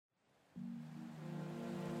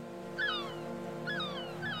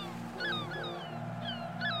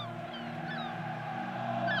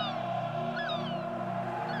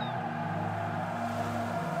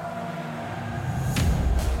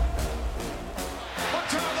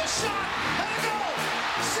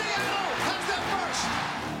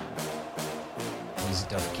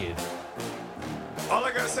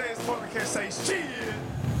gotta say is what we can't say is cheating.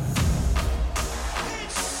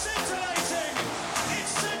 It's scintillating. It's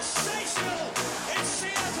sensational. It's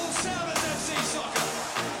Seattle Sounders FC Soccer.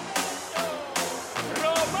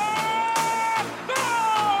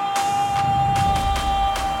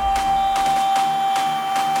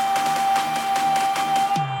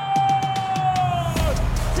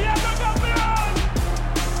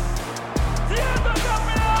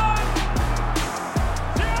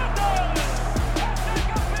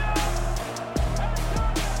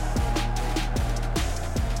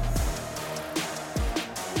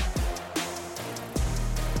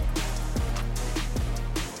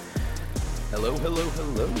 Hello.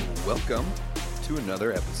 Welcome to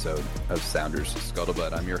another episode of Sounders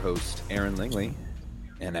Scuttlebutt. I'm your host, Aaron Lingley,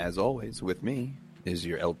 and as always, with me is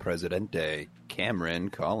your El Presidente, Cameron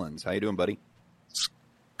Collins. How you doing, buddy?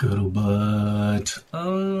 Scuttlebutt.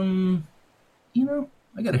 I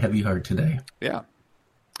got a heavy heart today. Yeah.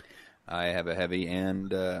 I have a heavy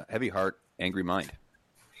heart, angry mind.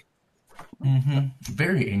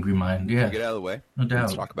 Very angry mind, yeah. Get out of the way. No doubt.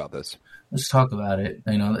 Let's talk about this. Let's talk about it.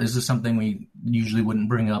 This is something we usually wouldn't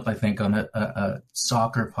bring up, I think, on a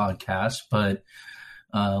soccer podcast, but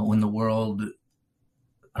when the world,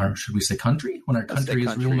 or should we say country? When our country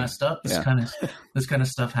is real messed up, this kind of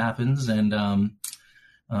stuff happens. And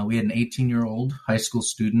we had an 18-year-old high school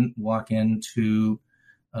student walk into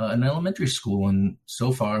an elementary school, and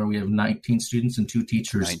so far we have 19 students and 2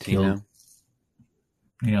 teachers killed.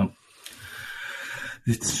 Now.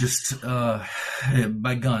 It's just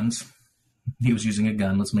by guns. He was using a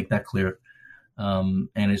gun. Let's make that clear. And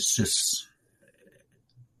it's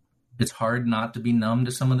hard not to be numb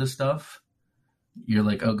to some of this stuff. You're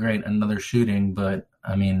like, oh, great, another shooting. But,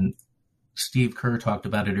 I mean, Steve Kerr talked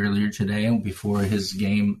about it earlier today before his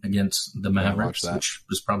game against the Mavericks, which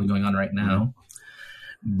is probably going on right now.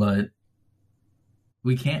 Mm-hmm. But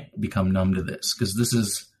we can't become numb to this because this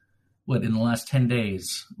is what, in the last 10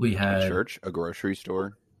 days we had a church, a grocery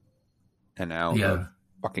store, and now a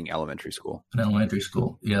fucking elementary school. An elementary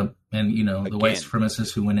school, yep. And, the white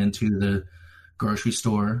supremacist who went into the grocery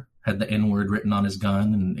store had the N-word written on his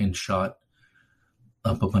gun and shot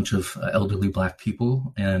up a bunch of elderly black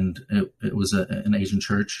people. And it was an Asian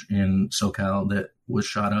church in SoCal that was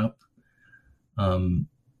shot up.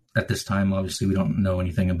 At this time, obviously, we don't know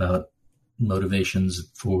anything about motivations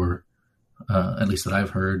for, at least that I've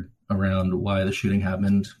heard, around why the shooting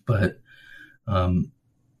happened. But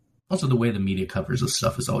also the way the media covers this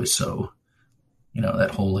stuff is always so,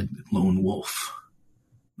 that whole like lone wolf.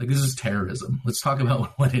 Like, this is terrorism. Let's talk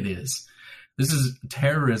about what it is. This is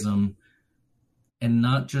terrorism, and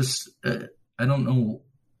not just, I don't know,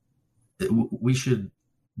 we should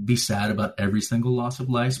be sad about every single loss of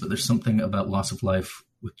life, but there's something about loss of life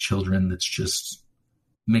with children that's just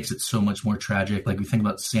makes it so much more tragic. Like, we think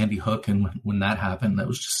about Sandy Hook, and when that happened, that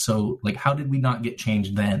was just so, like, how did we not get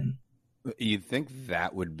changed then? You'd think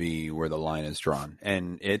that would be where the line is drawn,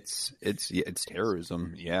 and it's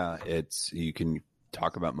terrorism. Yeah, you can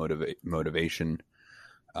talk about motivation,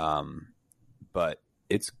 but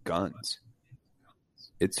it's guns.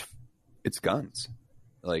 It's guns.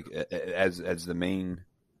 Like, as the main,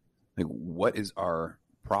 like, what is our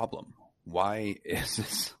problem? Why is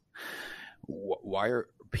this? Why are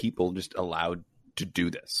people just allowed to do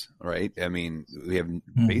this, right? I mean, we have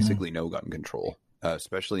basically no gun control,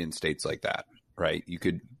 especially in states like that, right? You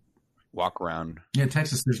could walk around. Yeah,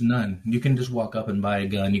 Texas, there's none. You can just walk up and buy a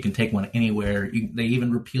gun. You can take one anywhere. They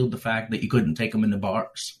even repealed the fact that you couldn't take them into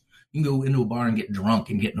bars. You can go into a bar and get drunk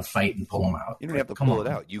and get in a fight and pull them out. You don't have to pull it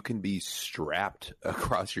out. You can be strapped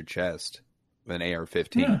across your chest with an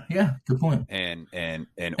AR-15. Yeah, good point. And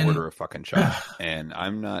order a fucking shot. And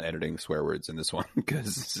I'm not editing swear words in this one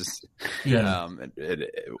because this is,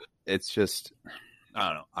 it's just,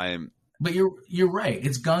 I don't know. But you're right.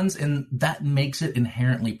 It's guns, and that makes it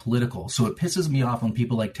inherently political. So it pisses me off when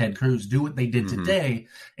people like Ted Cruz do what they did today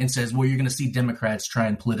and says, well, you're going to see Democrats try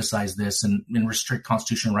and politicize this and restrict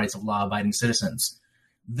constitutional rights of law-abiding citizens.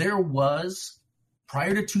 There was,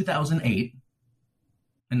 prior to 2008,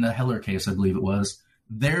 in the Heller case, I believe it was,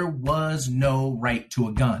 there was no right to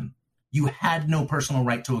a gun. You had no personal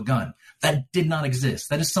right to a gun. That did not exist.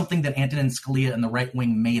 That is something that Antonin Scalia and the right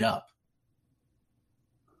wing made up,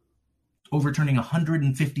 overturning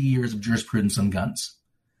 150 years of jurisprudence on guns.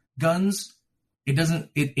 Guns,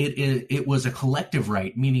 it was a collective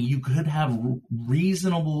right, meaning you could have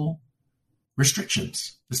reasonable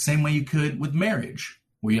restrictions, the same way you could with marriage,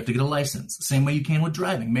 where you have to get a license, the same way you can with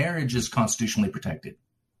driving. Marriage is constitutionally protected.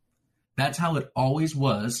 That's how it always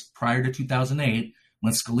was prior to 2008,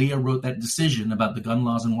 when Scalia wrote that decision about the gun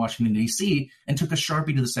laws in Washington, D.C., and took a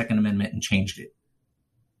Sharpie to the Second Amendment and changed it.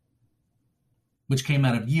 which came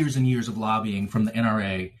out of years and years of lobbying from the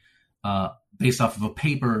NRA, based off of a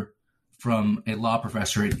paper from a law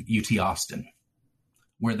professor at UT Austin,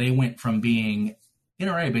 where they went from being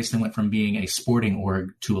NRA basically went from being a sporting org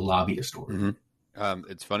to a lobbyist org.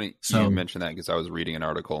 Mm-hmm. It's funny you mentioned that because I was reading an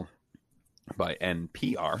article by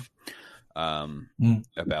NPR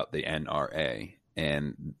about the NRA,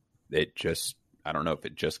 and it just, I don't know if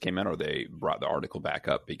it just came out or they brought the article back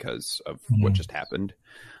up because of what just happened,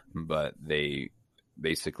 but they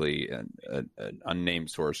basically an unnamed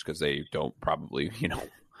source, because they don't probably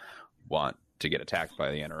want to get attacked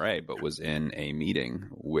by the NRA, but was in a meeting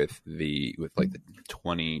with like the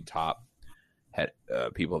 20 top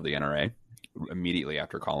people of the NRA immediately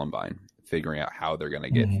after Columbine, figuring out how they're going to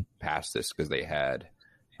get past this, because they had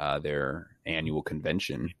their annual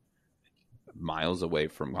convention miles away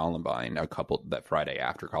from Columbine that Friday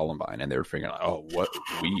after Columbine, and they were figuring out,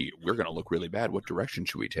 we're going to look really bad. What direction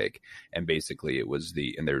should we take? And basically it was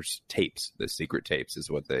and there's tapes, the secret tapes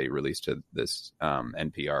is what they released to this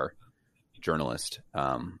NPR journalist.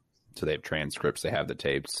 So they have transcripts, they have the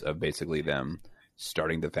tapes of basically them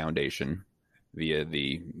starting the foundation via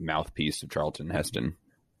the mouthpiece of Charlton Heston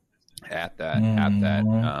at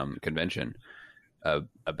that convention.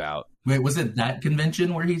 About wait, was it that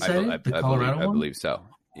convention where he said it? The Colorado one? I believe so.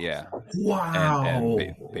 Yeah. Wow.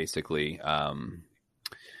 And basically, like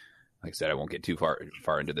I said, I won't get too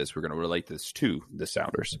far into this. We're going to relate this to the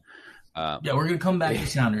Sounders. We're going to come back to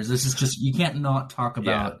Sounders. This is just, you can't not talk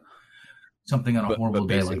about something on a horrible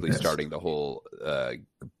day like this. Basically, starting the whole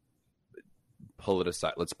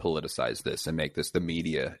let's politicize this and make this the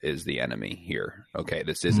media is the enemy here. Okay,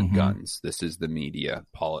 this isn't guns. This is the media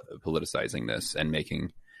politicizing this and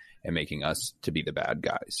making us to be the bad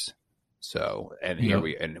guys. So, and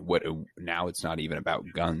now it's not even about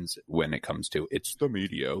guns when it comes to, it's the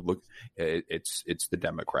media. Look, it's the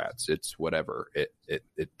Democrats. It's whatever. It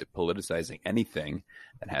politicizing anything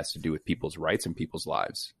that has to do with people's rights and people's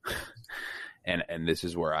lives. And this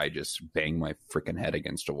is where I just bang my freaking head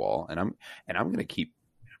against a wall, and I'm going to keep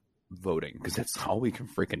voting because that's all we can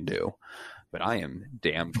freaking do. But I am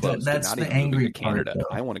damn close. That's not the even angry to Canada. part,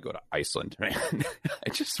 I want to go to Iceland, man. I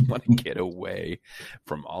just want to get away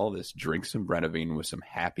from all this. Drink some Brennivine with some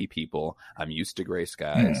happy people. I'm used to gray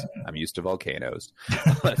skies. I'm used to volcanoes.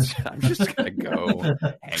 I'm just gonna go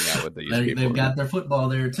hang out with these people. They've got their football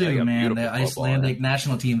there too, man. The Icelandic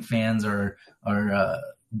national team fans are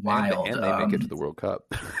wild, and they make it to the World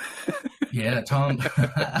Cup. Yeah, Tom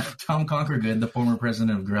Conkergood, the former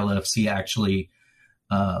president of Grella FC, actually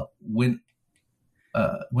went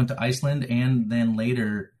to Iceland, and then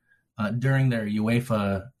later during their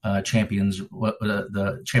UEFA the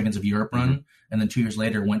Champions of Europe run, and then 2 years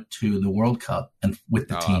later went to the World Cup and with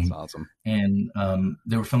the team. That's awesome. And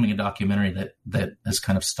they were filming a documentary that has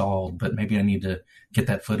kind of stalled, but maybe I need to get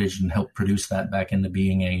that footage and help produce that back into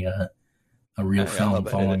being a real film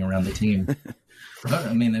following around the team.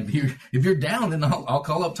 I mean, if you're down, then I'll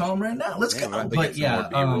call up Tom right now. Let's go. But yeah,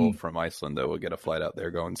 B-roll from Iceland, though. We'll get a flight out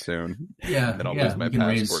there going soon. Yeah, then I'll lose my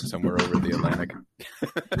passport somewhere over the Atlantic.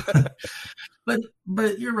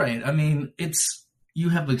 But you're right. I mean, you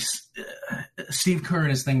have Steve Kerr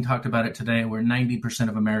in his thing talked about it today, where 90%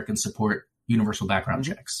 of Americans support universal background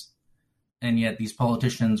checks, and yet these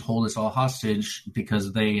politicians hold us all hostage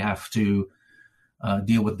because they have to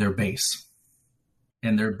deal with their base.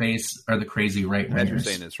 And their base are the crazy right-wingers. As you're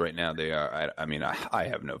saying this right now, they are. I mean, I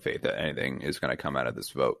have no faith that anything is going to come out of this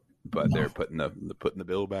vote. But they're putting the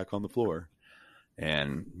bill back on the floor,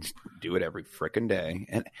 and do it every frickin' day.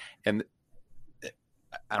 And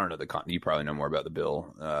I don't know you probably know more about the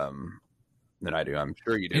bill than I do. I'm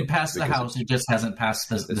sure you do. It passed the House. It just hasn't passed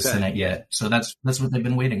the Senate yet. So that's what they've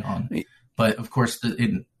been waiting on. But of course,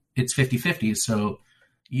 it's 50-50. So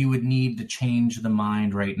you would need to change the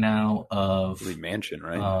mind right now of Manchin,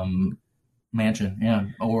 right? Manchin, yeah,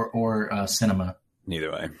 or Cinema. Neither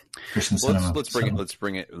way, Christian Cinema. Let's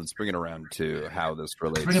bring it around to how this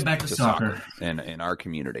relates. Bring it back to soccer in our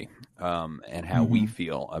community, and how we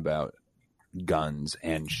feel about guns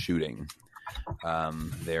and shooting.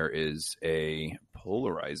 There is a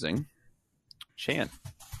polarizing chant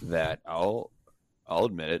that I'll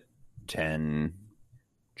admit it.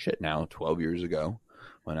 12 years ago,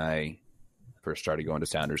 when I first started going to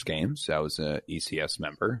Sounders games, I was a ECS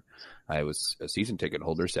member. I was a season ticket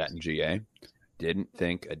holder, sat in GA. Didn't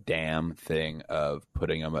think a damn thing of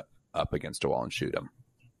putting them up against a wall and shoot them.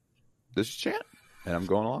 This is chant, and I'm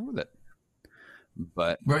going along with it.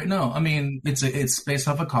 But right, no, I mean it's based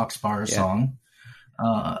off a Cock Sparrer song,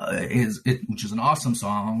 which is an awesome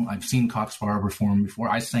song. I've seen Cock Sparrer perform before.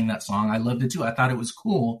 I sang that song. I loved it too. I thought it was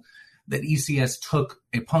cool that ECS took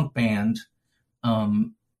a punk band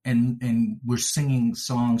and we're singing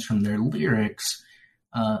songs from their lyrics.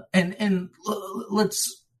 And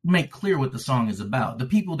let's make clear what the song is about. The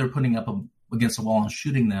people they're putting up against the wall and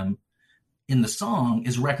shooting them in the song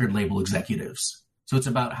is record label executives. So it's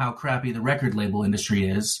about how crappy the record label industry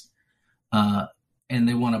is. And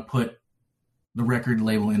they want to put the record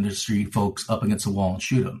label industry folks up against the wall and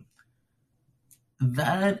shoot them.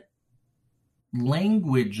 That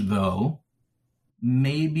language, though,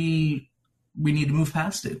 maybe we need to move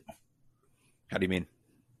past it. How do you mean?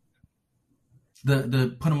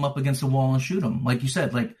 The put them up against the wall and shoot them, like you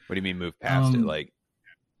said. Like, what do you mean move past it? Like,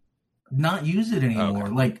 not use it anymore.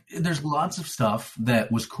 Okay. Like, there's lots of stuff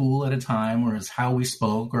that was cool at a time, or is how we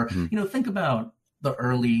spoke, or think about the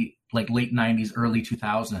early, like late 90s, early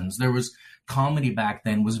 2000s. There was comedy back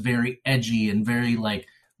then was very edgy and very like,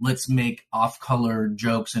 let's make off-color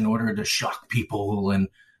jokes in order to shock people,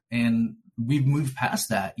 and we've moved past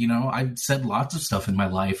that. I've said lots of stuff in my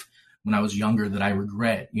life when I was younger that I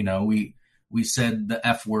regret. We said the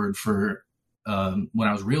F word for when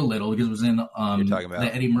I was real little, because it was in you're talking about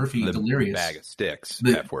the Eddie Murphy the Delirious bag of sticks,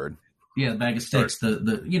 the F word. Yeah, the bag of sticks.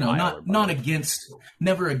 Not against,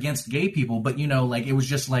 never against gay people, but like it was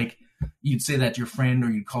just like you'd say that to your friend,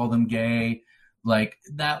 or you'd call them gay. Like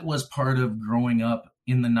that was part of growing up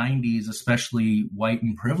in the 90s, especially white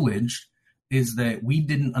and privileged, is that we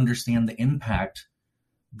didn't understand the impact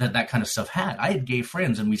that kind of stuff had. I had gay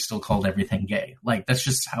friends and we still called everything gay. Like that's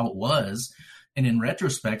just how it was. And in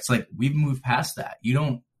retrospect, it's like we've moved past that.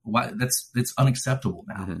 It's unacceptable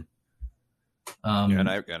now. Mm-hmm.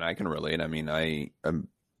 And I can relate. I mean, I'm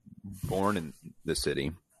born in the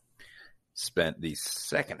city, spent the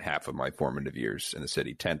second half of my formative years in the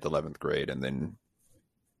city, 10th, 11th grade, and then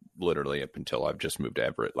literally up until I've just moved to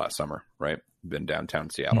Everett last summer, right? Been downtown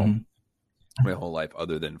Seattle my whole life,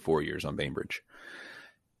 other than 4 years on Bainbridge.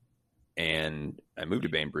 And I moved to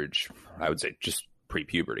Bainbridge, I would say just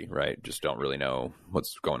pre-puberty, right? Just don't really know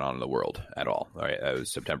what's going on in the world at all. Right? It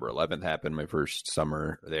was September 11th happened, my first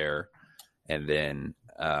summer there. And then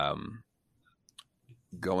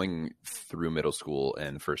going through middle school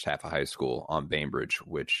and the first half of high school on Bainbridge,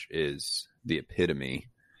 which is the epitome.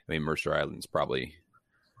 I mean, Mercer Island's probably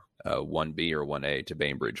 1B or 1A to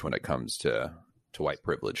Bainbridge when it comes to white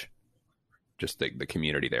privilege. Just the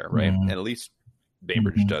community there, right? And at least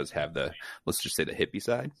Bainbridge does have the, let's just say, the hippie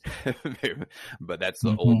side, but that's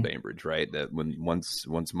the old Bainbridge, right? That when once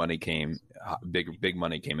money came, big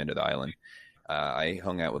money came into the island. I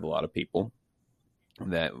hung out with a lot of people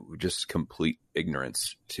that were just complete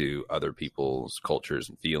ignorance to other people's cultures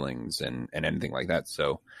and feelings and anything like that.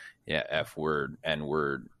 So yeah, F word, N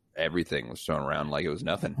word, everything was thrown around like it was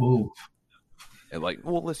nothing. Ooh. And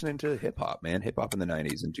listening to hip hop in the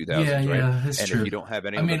 90s and 2000s, yeah, right? Yeah, that's and true. if you don't have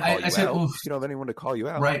anyone to call you out, oof. you don't have anyone to call you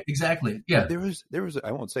out. Right, exactly. Yeah. There was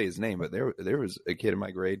I won't say his name, but there was a kid in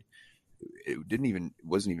my grade. It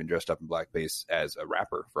wasn't even dressed up in blackface as a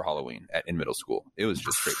rapper for Halloween in middle school. It was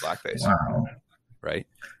just straight blackface. Wow. Right.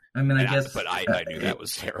 I mean, I knew that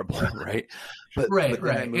was terrible, right? Right.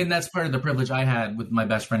 And that's part of the privilege I had with my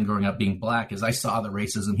best friend growing up being black, is I saw the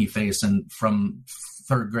racism he faced, and from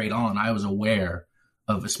third grade on, I was aware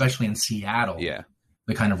of, especially in Seattle,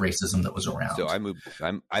 the kind of racism that was around. So I moved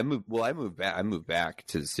back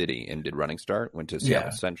to the city and did Running Start. Went to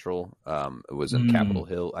Seattle Central. Was in Capitol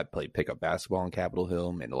Hill. I played pickup basketball in Capitol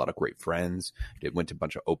Hill. Made a lot of great friends. Went to a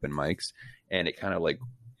bunch of open mics, and it kind of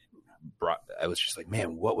I was just like,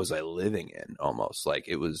 man, what was I living in? Almost like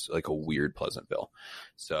it was like a weird Pleasantville.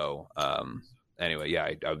 So anyway,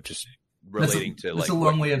 I was just relating to that's a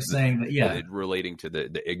long way of saying that. Relating to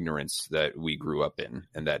the ignorance that we grew up in,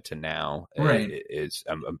 and that to now is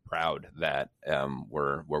I'm proud that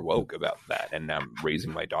we're woke about that, and I'm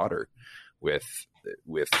raising my daughter with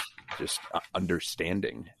just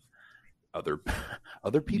understanding other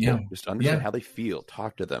people, just understand how they feel,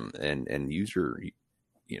 talk to them, and use your,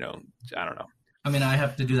 I don't know. I mean, I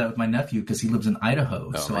have to do that with my nephew because he lives in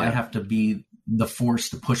Idaho, so I have to be the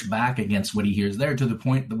force to push back against what he hears there, to the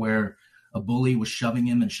point where a bully was shoving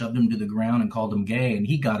him and shoved him to the ground and called him gay. And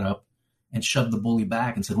he got up and shoved the bully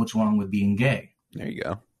back and said, "What's wrong with being gay?" There you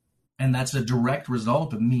go. And that's a direct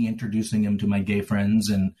result of me introducing him to my gay friends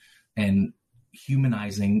and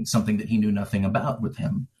humanizing something that he knew nothing about with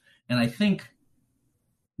him. And I think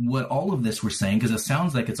what all of this we're saying, because it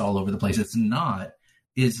sounds like it's all over the place, it's not,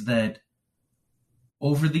 is that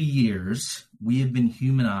over the years, we have been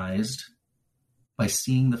humanized by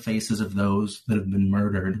seeing the faces of those that have been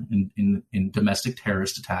murdered in domestic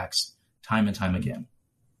terrorist attacks time and time again.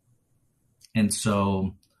 And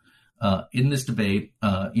so in this debate,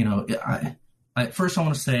 first I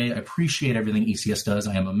want to say I appreciate everything ECS does.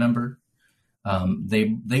 I am a member.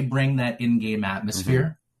 They bring that in-game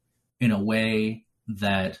atmosphere in a way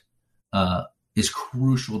that is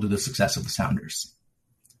crucial to the success of the Sounders.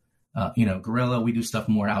 Gorilla, we do stuff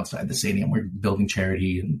more outside the stadium. We're building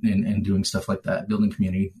charity and doing stuff like that, building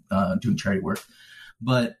community, doing charity work.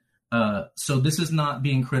 But so this is not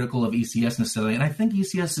being critical of ECS necessarily. And I think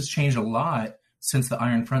ECS has changed a lot since the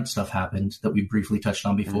Iron Front stuff happened that we briefly touched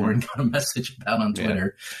on before and got a message about on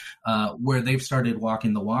Twitter, where they've started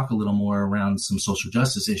walking the walk a little more around some social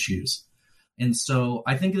justice issues. And so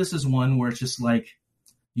I think this is one where it's just like,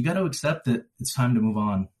 you got to accept that it's time to move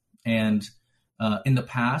on. And in the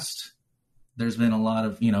past, there's been a lot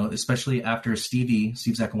of, especially after Steve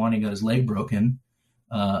Zakuani got his leg broken,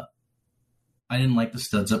 I didn't like the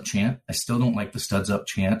studs up chant. I still don't like the studs up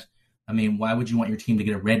chant. I mean, why would you want your team to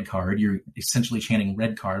get a red card? You're essentially chanting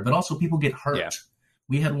red card, but also people get hurt. Yeah.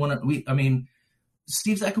 We had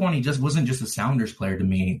Steve Zakuani wasn't just a Sounders player to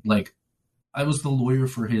me. Like, I was the lawyer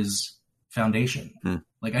for his foundation.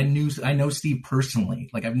 Like, I know Steve personally.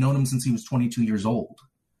 Like, I've known him since he was 22 years old.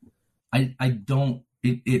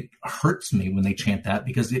 It hurts me when they chant that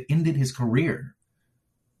because it ended his career.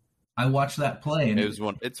 I watched that play. And it's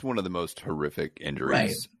one of the most horrific injuries.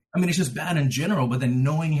 Right. I mean, it's just bad in general, but then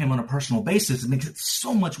knowing him on a personal basis, it makes it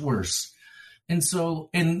so much worse. And so,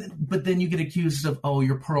 but then you get accused of,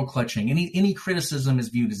 you're pearl clutching. Any criticism is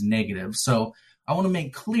viewed as negative. So I want to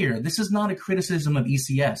make clear, this is not a criticism of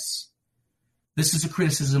ECS. This is a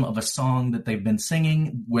criticism of a song that they've been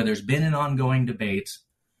singing where there's been an ongoing debate.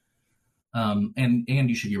 And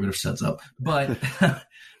you should get rid of studs up, but,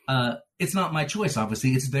 it's not my choice.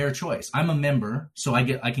 Obviously it's their choice. I'm a member, so I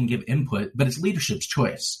can give input, but it's leadership's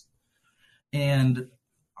choice. And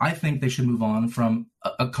I think they should move on from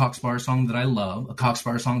a Cock Sparrer song that I love, a Cock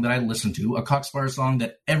Sparrer song that I listen to, a Cock Sparrer song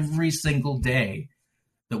that every single day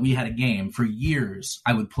that we had a game for years,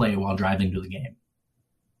 I would play while driving to the game.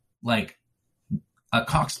 Like a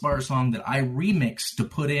Cock Sparrer song that I remixed to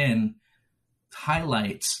put in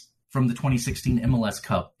highlights from the 2016 MLS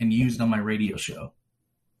Cup and used on my radio show.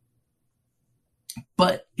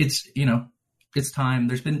 But it's time.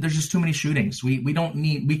 There's just too many shootings. We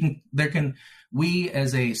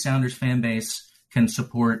as a Sounders fan base can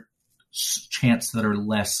support chants that are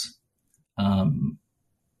less, that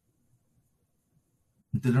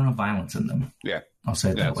don't have violence in them. Yeah. I'll say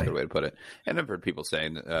it that way. That's a good way to put it. And I've heard people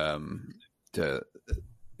saying, to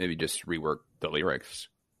maybe just rework the lyrics.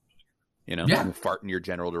 Fart in your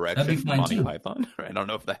general direction, Monty Python. I don't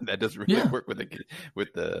know if that doesn't really work with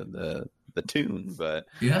the tune, but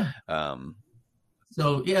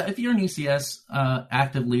So if you're an ECS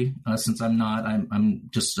actively, since I'm not, I'm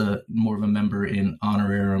just more of a member in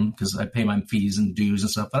honorarium because I pay my fees and dues and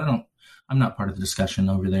stuff. But I'm not part of the discussion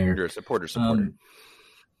over there. You're a supporter. So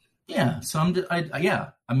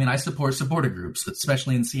I support supporter groups,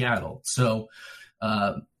 especially in Seattle. So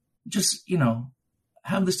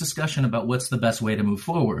have this discussion about what's the best way to move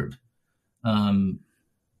forward.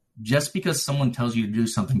 Just because someone tells you to do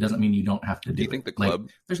something doesn't mean you don't have to do it. Do you think the club...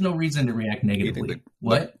 there's no reason to react negatively. Do you think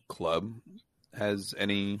the club has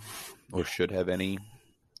any or should have any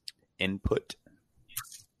input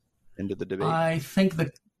into the debate? I think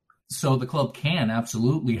the club can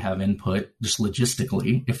absolutely have input just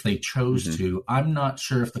logistically if they chose to. I'm not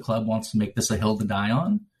sure if the club wants to make this a hill to die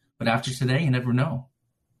on, but after today, you never know.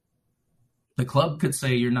 The club could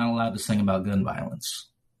say you're not allowed to sing about gun violence.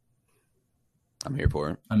 I'm here for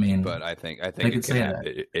it. I mean, but I think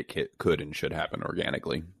it could and should happen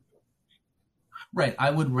organically. Right. I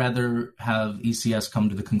would rather have ECS come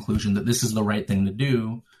to the conclusion that this is the right thing to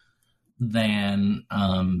do than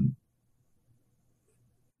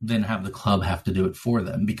have the club have to do it for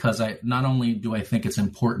them. Because not only do I think it's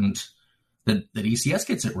important that ECS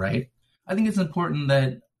gets it right, I think it's important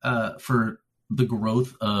that for the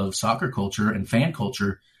growth of soccer culture and fan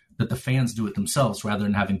culture, that the fans do it themselves rather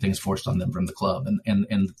than having things forced on them from the club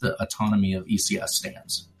and the autonomy of ECS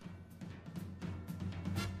stands.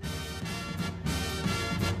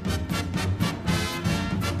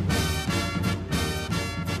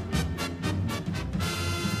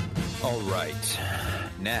 All right.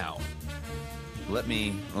 Now, let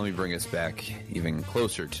me bring us back even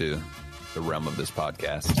closer to the realm of this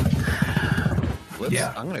podcast.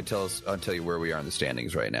 I'm going to tell you where we are in the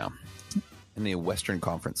standings right now. In the Western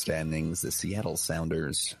Conference standings, the Seattle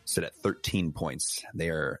Sounders sit at 13 points. They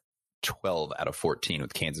are 12 out of 14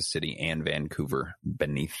 with Kansas City and Vancouver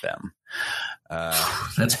beneath them.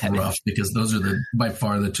 That's rough because those are by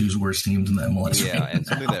far the two worst teams in the MLS. Yeah, and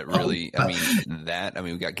something that really,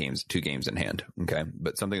 we've got two games in hand. Okay.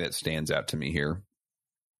 But something that stands out to me here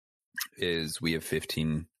is we have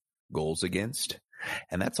 15 goals against.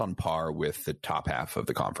 And that's on par with the top half of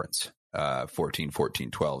the conference. 14,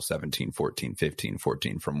 14, 12, 17, 14, 15,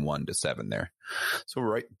 14 from 1 to 7 there. So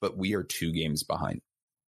right, but we are 2 games behind.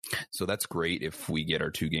 So that's great if we get our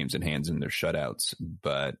 2 games in hands and they're shutouts,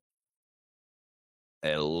 but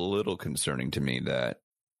a little concerning to me that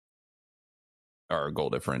our goal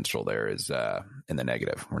differential there is in the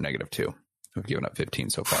negative. We're -2. We've given up 15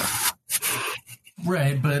 so far.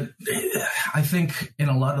 Right, but I think in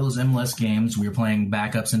a lot of those MLS games, we were playing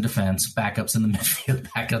backups in defense, backups in the midfield,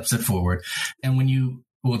 backups at forward. And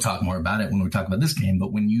we'll talk more about it when we talk about this game,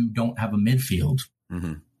 but when you don't have a midfield,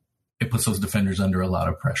 it puts those defenders under a lot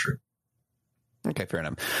of pressure. Okay, fair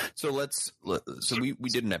enough. So we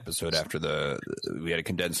did an episode after we had a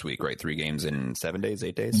condensed week, right? 3 games in 7 days,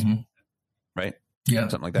 8 days, right? Yeah.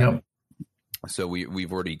 Something like that. Yep. So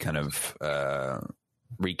we've already kind of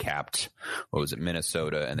recapped, what was it,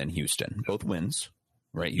 Minnesota and then Houston. Both wins,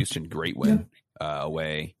 right? Houston, great win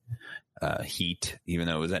away. Heat, even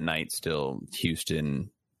though it was at night, still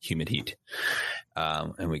Houston, humid heat.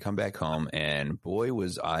 And we come back home, and boy,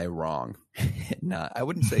 was I wrong. I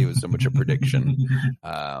wouldn't say it was so much a prediction.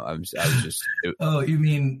 I was just. You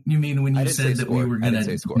mean when you said that we were going to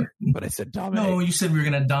say score, but I said dominate. No, you said we were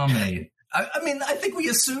going to dominate. I mean, I think we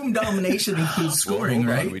assumed domination includes scoring,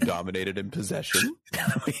 right? We dominated in possession.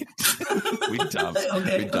 we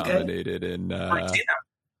dominated in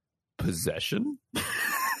possession.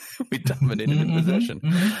 We dominated in possession.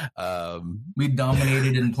 We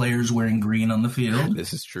dominated in players wearing green on the field.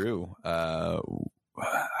 This is true.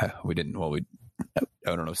 We didn't. Well,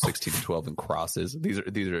 I don't know, 16 to 12 in crosses. These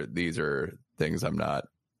are things I'm not.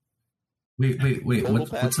 Wait.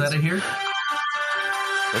 What's that I hear?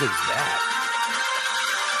 What is that?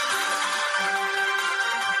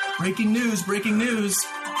 Breaking news.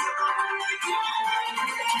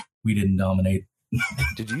 We didn't dominate.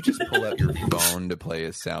 Did you just pull out your phone to play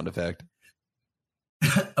a sound effect?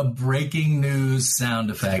 A breaking news sound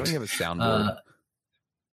effect. Don't you have a soundboard?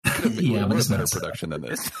 Yeah, but it's it's better not production than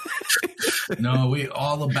this. No, we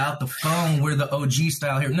all about the phone. We're the OG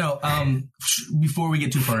style here. No, before we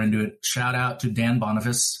get too far into it, shout out to Dan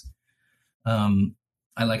Boniface.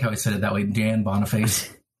 I like how I said it that way, Dan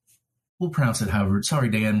Boniface. We'll pronounce it however. Sorry,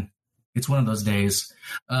 Dan. It's one of those days.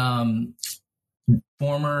 He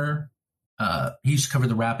used to cover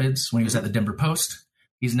the Rapids when he was at the Denver Post.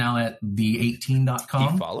 He's now at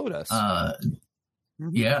the18.com. He followed us.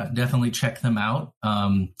 Yeah, definitely check them out.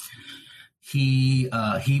 He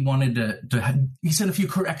wanted to he sent a few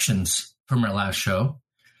corrections from our last show.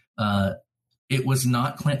 It was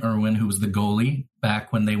not Clint Irwin who was the goalie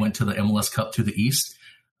back when they went to the MLS Cup to the East.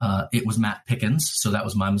 It was Matt Pickens, so that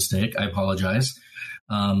was my mistake. I apologize.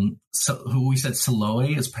 So who we said Saloe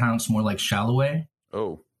is pronounced more like Shalloway.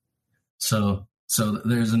 Oh. So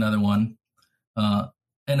there's another one.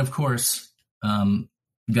 And of course,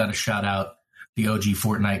 got to shout out the OG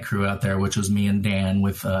Fortnite crew out there, which was me and Dan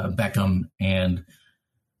with Beckham and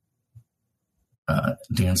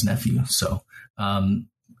Dan's nephew. So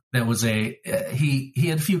that was he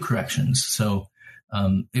had a few corrections. So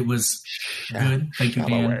it was good. Thank you,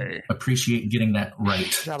 Dan. Appreciate getting that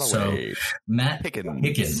right. So Matt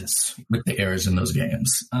Pickens with the errors in those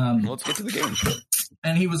games. Let's get to the game.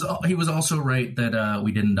 And he was also right that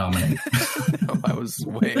we didn't dominate. No, I was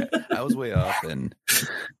way off. And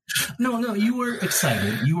no, you were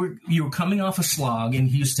excited. You were coming off a slog in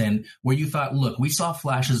Houston where you thought, look, we saw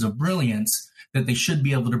flashes of brilliance that they should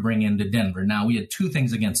be able to bring into Denver. Now we had 2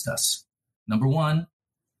 things against us. Number one,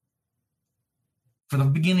 for the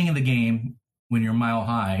beginning of the game, when you're mile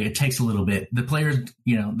high, it takes a little bit. The players,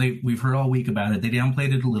 we've heard all week about it. They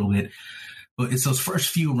downplayed it a little bit. But it's those first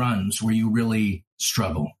few runs where you really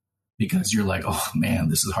struggle because you're like, oh, man,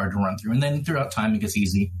 this is hard to run through. And then throughout time, it gets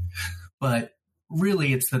easy. But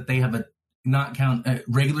really, it's that they have a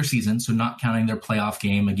regular season, so not counting their playoff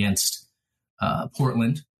game against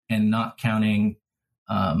Portland and not counting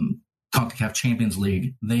CONCACAF Champions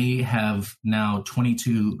League. They have now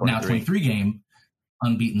 23 game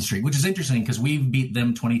unbeaten streak, which is interesting because we've beat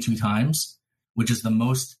them 22 times, which is the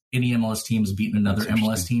most any MLS team has beaten another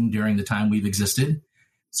MLS team during the time we've existed.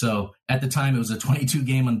 So at the time, it was a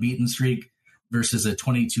 22-game unbeaten streak versus a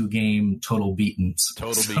 22-game total beatens.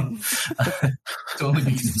 Totally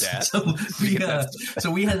beatens.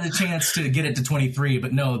 So we had the chance to get it to 23,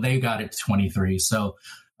 but no, they got it to 23. So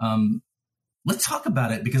let's talk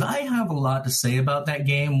about it because I have a lot to say about that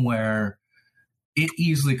game where it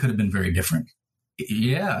easily could have been very different.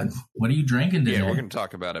 Yeah. What are you drinking today? Yeah, we're going to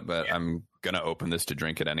talk about it, but I'm going to open this to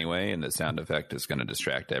drink it anyway, and the sound effect is going to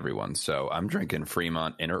distract everyone. So I'm drinking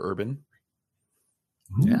Fremont Inner Urban.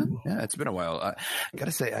 Yeah, it's been a while. I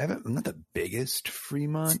gotta say, I'm not the biggest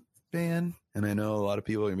Fremont fan, and I know a lot of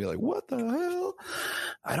people are gonna be like, "What the hell?"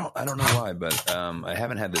 I don't know why, but I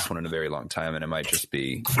haven't had this one in a very long time, and it might just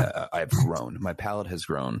be I've grown. My palate has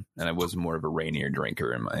grown, and I was more of a Rainier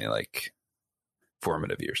drinker in my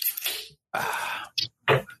formative years.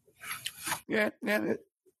 Yeah.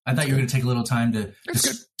 I thought you were going to take a little time to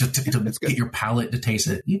get your palate to taste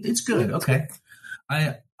it. It's good. Okay.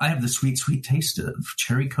 I have the sweet taste of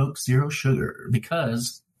Cherry Coke Zero Sugar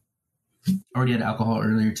because I already had alcohol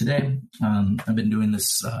earlier today. I've been doing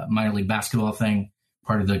this minor league basketball thing,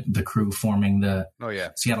 part of the crew forming the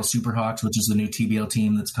Seattle Superhawks, which is the new TBL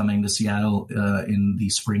team that's coming to Seattle in the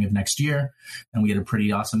spring of next year. And we had a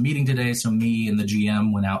pretty awesome meeting today. So me and the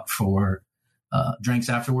GM went out for drinks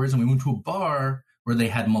afterwards, and we went to a bar where they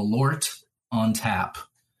had Malort on tap.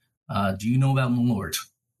 Do you know about Malort?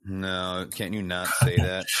 No, can't you not say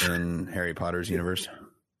that in Harry Potter's universe?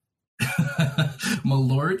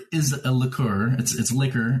 Malort is a liqueur. It's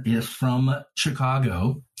liquor from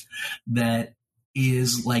Chicago that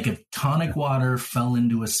is like if tonic water fell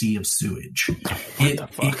into a sea of sewage.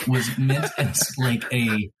 It was meant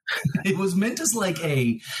as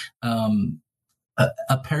a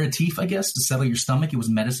aperitif, I guess, to settle your stomach. It was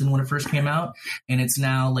medicine when it first came out, and it's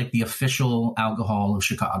now like the official alcohol of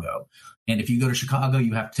Chicago. And if you go to Chicago,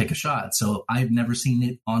 you have to take a shot. So I've never seen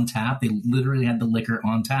it on tap. They literally had the liquor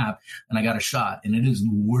on tap, and I got a shot, and it is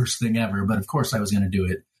the worst thing ever. But of course I was going to do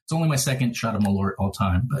it. It's only my second shot of Malort all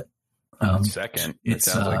time, but second. It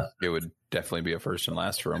sounds like it would definitely be a first and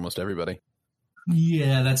last for almost everybody.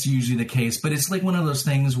 Yeah, that's usually the case. But it's like one of those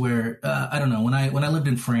things where, I don't know, when I lived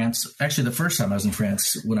in France, actually the first time I was in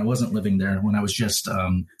France, when I wasn't living there, when I was just,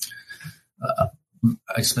 I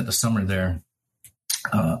spent the summer there,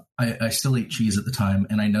 I still ate cheese at the time.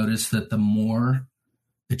 And I noticed that the more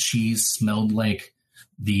the cheese smelled like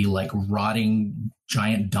the rotting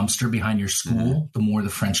giant dumpster behind your school, the more the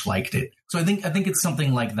French liked it. So I think it's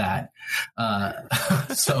something like that.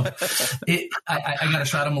 So I got a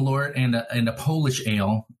shot of Malort and a Polish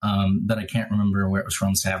ale that I can't remember where it was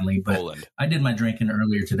from, sadly. But Poland. I did my drinking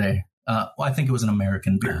earlier today. Well, I think it was an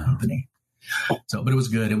American beer company. So, but it was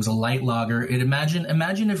good. It was a light lager.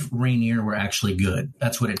 Imagine if Rainier were actually good.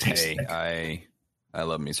 That's what it tasted like. I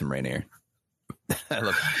love me some Rainier. I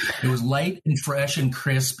love it. It was light and fresh and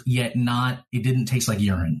crisp, yet it didn't taste like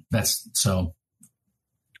urine. That's so.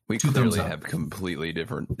 We clearly have completely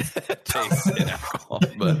different tastes in alcohol,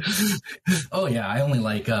 but oh yeah, I only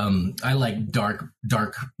like I like dark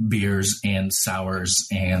beers and sours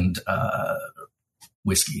and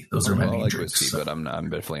whiskey. Those are my main drinks. Whiskey, but I'm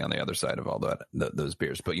definitely on the other side of all those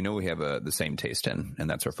beers. But we have the same taste in, and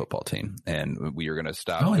that's our football team. And we are going to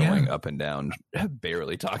stop going up and down,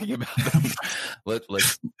 barely talking about them.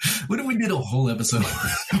 Let's. What if we did a whole episode?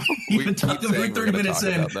 We've been talking for 30 minutes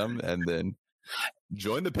in, about them, and then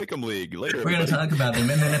join the Pick'em League later. We're going to talk about them,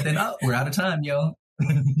 and then we're out of time, yo. All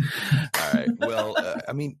right. Well,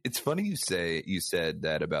 I mean, it's funny you said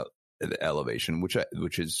that about the elevation, which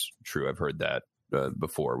is true. I've heard that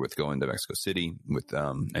before with going to Mexico City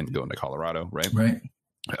and going to Colorado, right? Right.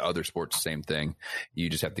 Other sports, same thing. You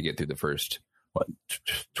just have to get through the first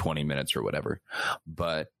 20 minutes or whatever.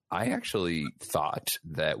 But I actually thought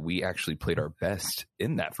that we actually played our best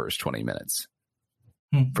in that first 20 minutes.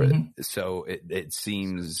 Mm-hmm. So it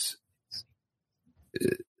seems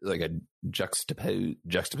like a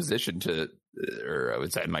juxtaposition to, or I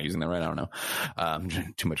would say, am I using that right? I don't know.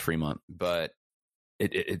 Too much Fremont, but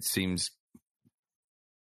it seems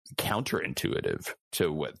counterintuitive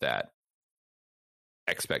to what that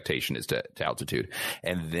expectation is to altitude.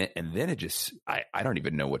 And then it just, I don't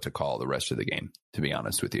even know what to call the rest of the game, to be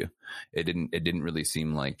honest with you. It didn't really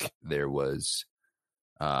seem like there was,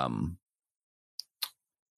 I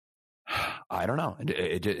don't know.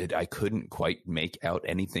 I couldn't quite make out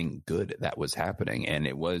anything good that was happening. And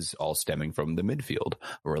it was all stemming from the midfield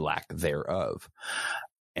or lack thereof.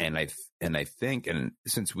 And I think, and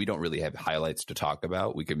since we don't really have highlights to talk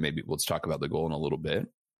about, let's talk about the goal in a little bit.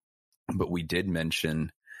 But we did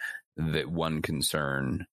mention that one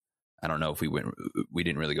concern. I don't know if we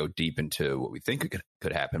didn't really go deep into what we think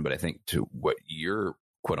could happen, but I think to what your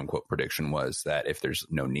quote unquote prediction was, that if there's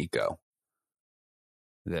no Nico,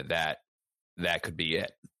 that could be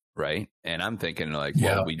it. Right. And I'm thinking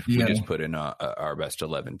we just put in our best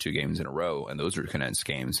 11 2 games in a row, and those are condensed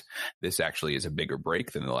games. This actually is a bigger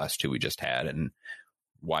break than the last two we just had. And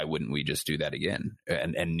why wouldn't we just do that again?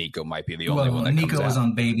 And Nico might be the only one that Nico was out.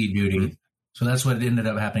 on baby duty. Mm-hmm. So that's what ended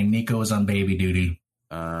up happening. Nico was on baby duty.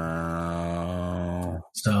 Oh,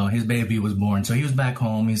 So his baby was born. So he was back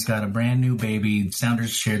home. He's got a brand new baby.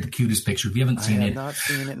 Sounders shared the cutest picture. If you haven't seen it, not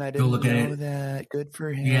seen it, and I go look at it. That. Good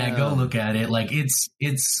for him. Yeah, go look at it. Like it's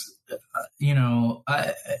you know,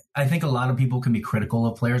 I think a lot of people can be critical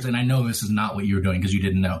of players, and I know this is not what you were doing because you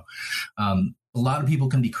didn't know. A lot of people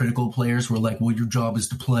can be critical of players who are like, well, your job is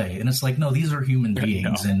to play. And it's like, no, these are human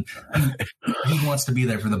beings. And he wants to be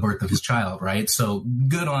there for the birth of his child, right? So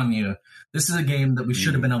good on you. This is a game that we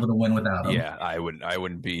should have been able to win without him. Yeah, I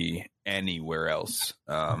wouldn't be anywhere else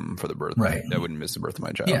for the birth. Right. I wouldn't miss the birth of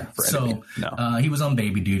my child. Yeah. So he was on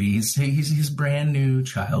baby duty. He's his brand new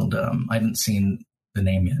child. I haven't seen the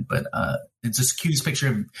name yet, but it's just the cutest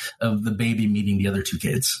picture of the baby meeting the other two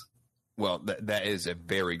kids. Well, that is a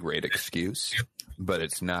very great excuse, but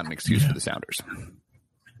it's not an excuse for the Sounders,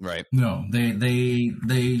 right? No,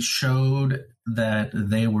 they showed that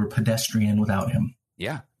they were pedestrian without him.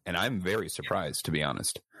 Yeah, and I'm very surprised, to be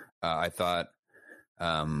honest. I thought,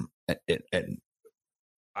 I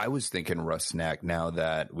was thinking Rusnak, now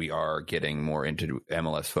that we are getting more into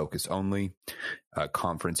MLS focus only,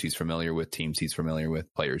 conference he's familiar with, teams he's familiar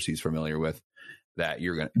with, players he's familiar with, that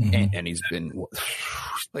you're going to, and he's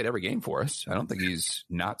played every game for us. I don't think he's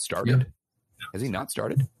not started. Yeah. Has he not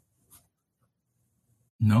started?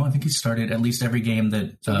 No, I think he started at least every game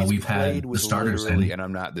that we've had the starters in. And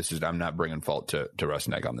I'm not bringing fault to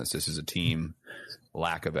Rusnak on this. This is a team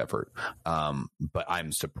lack of effort. But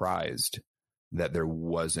I'm surprised that there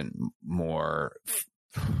wasn't more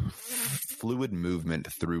fluid movement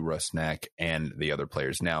through Rusnak and the other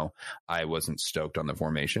players. Now, I wasn't stoked on the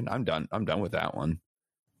formation. I'm done with that one.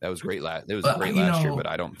 That was great. It was great last year, but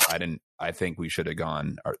I think we should have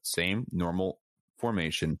gone our same normal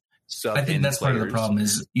formation. I think that's part of the problem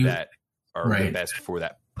is that are the best for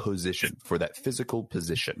that position, for that physical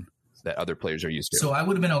position that other players are used to. So I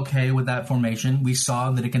would have been okay with that formation. We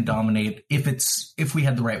saw that it can dominate if we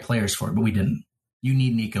had the right players for it, but we didn't. You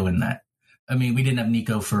need Nico in that. I mean, we didn't have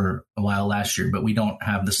Nico for a while last year, but we don't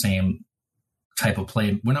have the same type of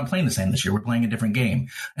play. We're not playing the same this year. We're playing a different game.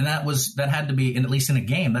 And that had to be, at least in a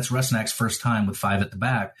game, that's Rusnak's first time with 5 at the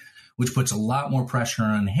back, which puts a lot more pressure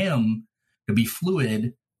on him to be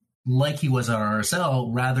fluid like he was at RSL,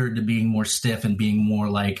 rather to being more stiff and being more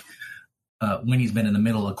like when he's been in the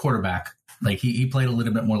middle, a quarterback. Like he played a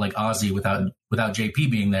little bit more like Ozzy without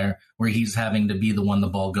JP being there, where he's having to be the one the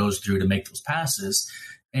ball goes through to make those passes.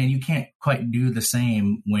 And you can't quite do the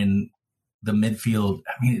same when the midfield,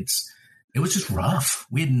 I mean, it was just rough.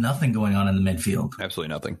 We had nothing going on in the midfield.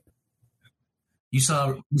 Absolutely nothing. You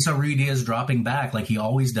saw Rui Diaz dropping back like he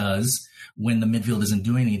always does when the midfield isn't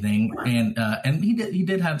doing anything. And he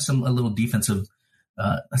did have a little defensive,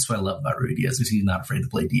 that's what I love about Rui Diaz, is he's not afraid to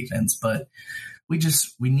play defense. But we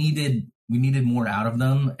needed more out of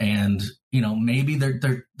them. And, you know, maybe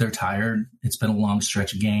they're tired. It's been a long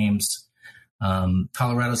stretch of games.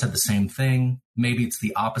 Colorado's had the same thing. Maybe it's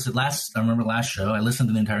the opposite. I remember last show, I listened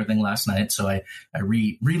to the entire thing last night, so I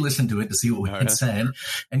re-listened to it to see what we had said.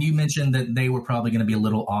 And you mentioned that they were probably going to be a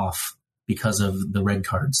little off because of the red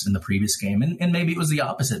cards in the previous game. And maybe it was the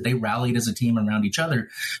opposite. They rallied as a team around each other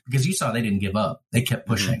because you saw they didn't give up. They kept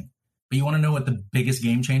pushing. But you want to know what the biggest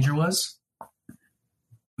game changer was? It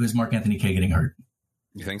was Mark-Anthony Kaye getting hurt.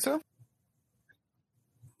 You think so?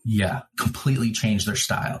 Yeah, completely changed their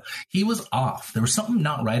style. He was off. There was something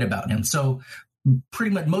not right about him. So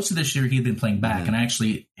pretty much most of this year he had been playing back. And I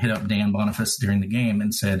actually hit up Dan Boniface during the game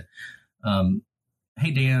and said,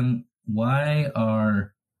 hey, Dan, why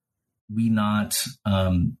are we not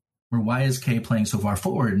or why is Kaye playing so far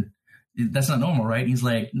forward? That's not normal, right? He's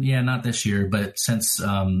like, yeah, not this year. But since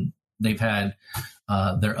they've had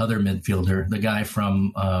their other midfielder, the guy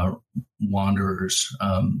from Wanderers,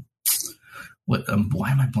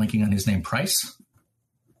 why am I blanking on his name? Price?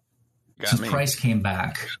 Since Price came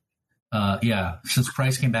back. Since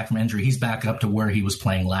Price came back from injury, he's back up to where he was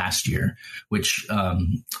playing last year, which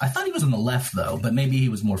I thought he was on the left, though, but maybe he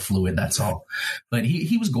was more fluid, that's all. But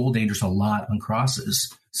he was goal dangerous a lot on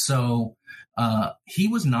crosses. So he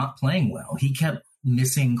was not playing well. He kept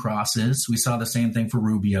missing crosses. We saw the same thing for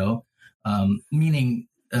Rubio, meaning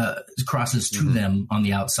crosses to them on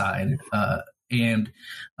the outside. And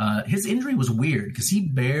his injury was weird because he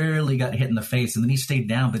barely got hit in the face and then he stayed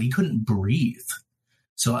down, but he couldn't breathe.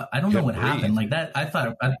 So I don't know what happened. Like that, I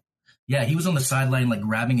thought, he was on the sideline, like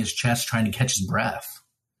grabbing his chest, trying to catch his breath.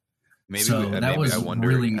 Maybe it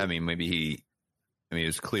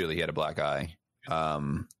was clearly he had a black eye.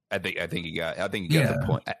 I think he got the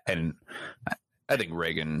point. And I think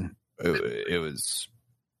Reagan, it was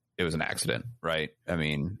an accident, right? I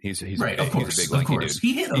mean, he's right. Of course, he's a big lanky dude.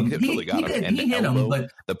 He hit him. He hit him,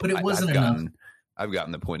 but it wasn't enough. I've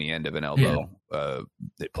gotten the pointy end of an elbow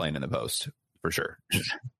playing in the post for sure.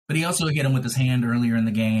 But he also hit him with his hand earlier in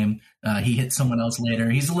the game. He hit someone else later.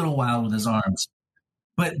 He's a little wild with his arms.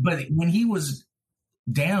 But when he was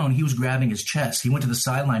down, he was grabbing his chest. He went to the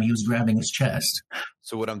sideline. He was grabbing his chest.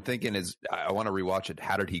 So what I'm thinking is I want to rewatch it.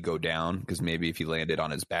 How did he go down? Because maybe if he landed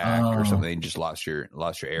on his back or something, you just lost your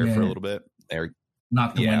air for a little bit.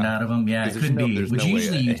 Knocked the wind out of him. Yeah, it could be. There's Which no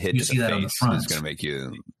usually way a hit you to see the that on the face front. is going to make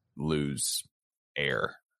you lose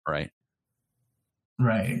air, right?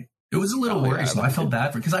 Right. It was a little worrisome. I felt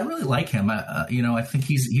bad because I really like him. I think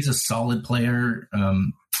he's a solid player.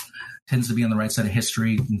 Tends to be on the right side of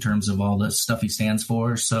history in terms of all the stuff he stands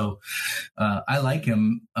for. So I like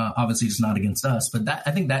him. Obviously, it's not against us, but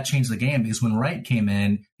I think that changed the game because when Wright came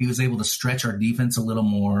in, he was able to stretch our defense a little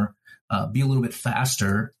more, be a little bit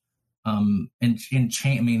faster, and change.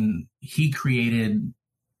 I mean, he created,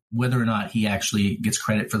 whether or not he actually gets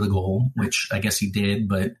credit for the goal, which I guess he did,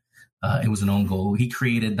 but it was an own goal. He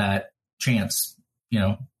created that chance,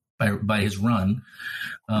 by his run.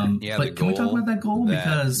 But can we talk about that goal?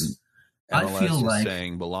 Because MLS I feel like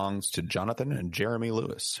saying belongs to Jonathan and Jeremy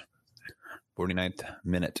Lewis. 49th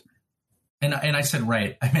minute. And I said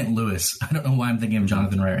Wright. I meant Lewis. I don't know why I'm thinking of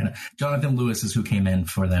Jonathan Wright right now. Jonathan Lewis is who came in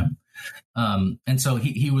for them. And so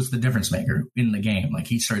he was the difference maker in the game. Like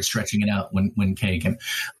he started stretching it out when Kay came.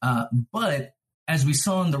 But as we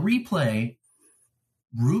saw in the replay,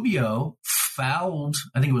 Rubio fouled,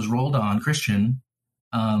 I think it was rolled on Christian,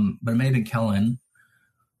 but it may have been Kellen,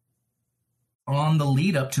 on the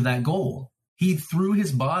lead up to that goal. He threw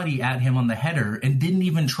his body at him on the header and didn't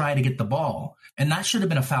even try to get the ball. And that should have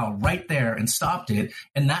been a foul right there and stopped it.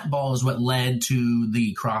 And that ball is what led to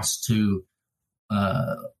the cross to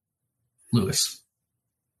Lewis.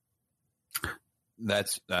 I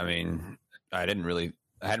hadn't really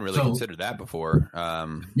considered that before.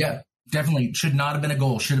 Yeah, definitely should not have been a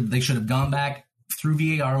goal. They should have gone back through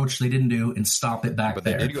VAR, which they didn't do, and stop it back there.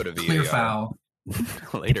 But they did go to VAR. Clear foul.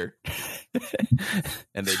 Later.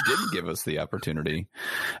 And they didn't give us the opportunity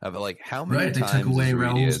of how many times is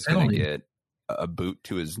Ruiz going to get a boot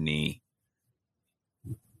to his knee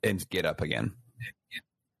and get up again.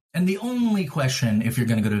 And the only question, if you're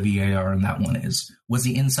going to go to VAR on that one, is, was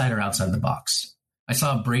he inside or outside the box? I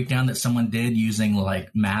saw a breakdown that someone did using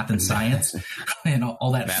math and science and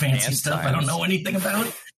all that fancy stuff I don't know anything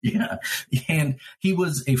about. Yeah. And he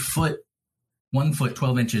was 1 foot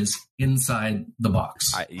 12 inches inside the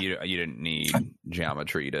box. You didn't need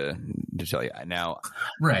geometry to tell you now.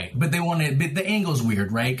 Right. But the angle's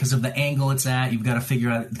weird, right? Because of the angle it's at, you've got to figure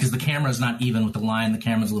out, because the camera's not even with the line. The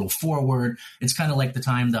camera's a little forward. It's kind of like the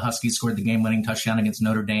time the Huskies scored the game-winning touchdown against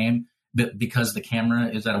Notre Dame. But because the camera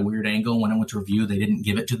is at a weird angle, when it went to review, they didn't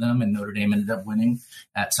give it to them, and Notre Dame ended up winning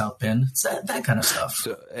at South Bend. It's that kind of stuff.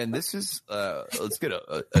 So, and this is, let's get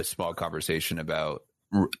a small conversation about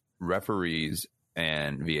referees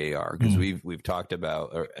and VAR, because we've talked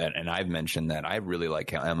about, and I've mentioned that I really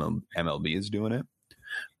like how MLB is doing it,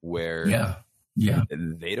 where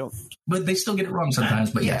they don't, but they still get it wrong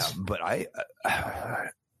sometimes. But yes, but I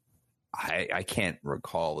can't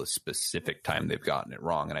recall a specific time they've gotten it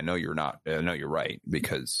wrong, and I know you're right,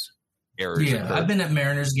 because errors. Yeah, I've been at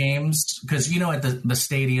Mariners games because at the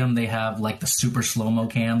stadium they have the super slow-mo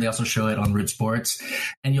cam. They also show it on Root Sports,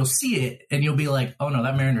 and you'll see it and you'll be like, oh no,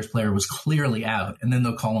 that Mariners player was clearly out, and then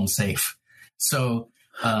they'll call him safe. So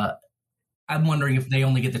I'm wondering if they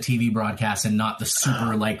only get the TV broadcast and not the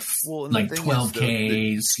super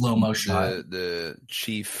 12K slow-mo shot. The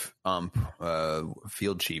chief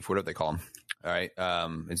field chief, whatever they call him. All right.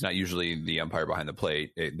 It's not usually the umpire behind the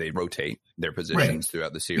plate. They rotate their positions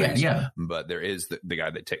throughout the series. Yeah. But there is the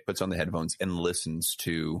guy that puts on the headphones and listens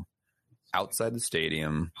to outside the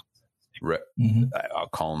stadium. I'll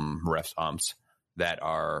call them refs, umps, that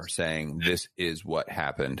are saying this is what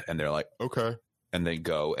happened, and they're like, okay, and they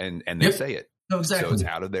go and they say it. No, exactly. So it's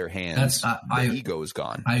out of their hands. The ego is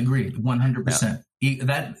gone. I agree 100%.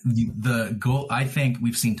 That the goal. I think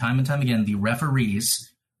we've seen time and time again the referees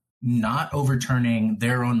not overturning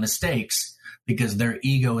their own mistakes because their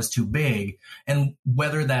ego is too big. And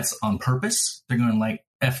whether that's on purpose, they're going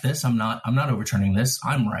F this, I'm not overturning this,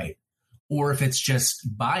 I'm right. Or if it's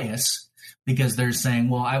just bias because they're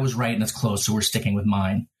saying, well, I was right and it's close, so we're sticking with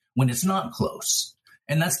mine, when it's not close.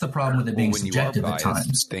 And that's the problem with it being subjective at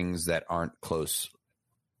times. Things that aren't close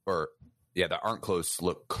that aren't close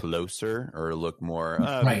look closer or look more.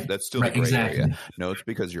 Right. That's still the gray area. No, it's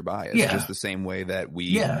because you're biased. Yeah. Just the same way that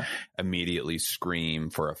we immediately scream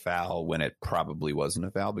for a foul when it probably wasn't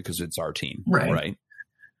a foul because it's our team. Right.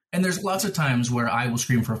 And there's lots of times where I will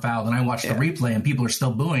scream for a foul, and I watch the replay, and people are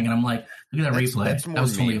still booing, and I'm like, "Look at that replay! That's more that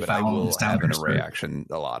was totally me, a foul." I will have a reaction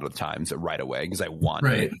a lot of times right away because I want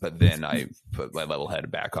it, but then I put my level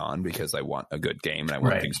head back on because I want a good game and I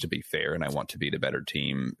want things to be fair and I want to be the better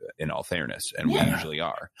team in all fairness, and we usually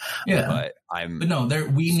are. Yeah, but no,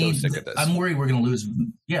 we need. Sick of this. I'm worried we're going to lose.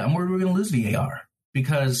 Yeah, I'm worried we're going to lose VAR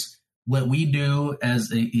because what we do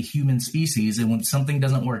as a human species, and when something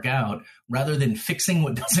doesn't work out, rather than fixing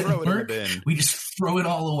what doesn't work, we just throw it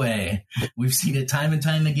all away. We've seen it time and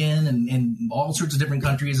time again in all sorts of different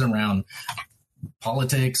countries around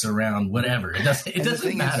politics, around whatever. It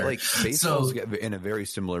doesn't matter. Like baseball's in a very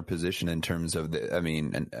similar position in terms of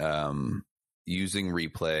using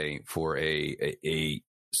replay for a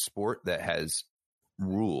sport that has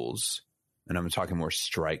rules. And I'm talking more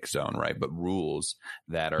strike zone, right? But rules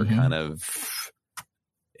that are kind of,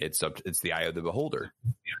 it's the eye of the beholder,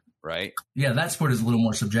 right? Yeah, that sport is a little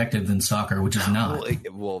more subjective than soccer, which is not.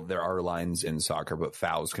 Well, there are lines in soccer, but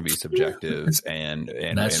fouls can be subjective, and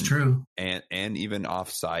that's true. And even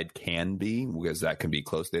offside can be, because that can be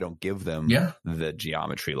close. They don't give them the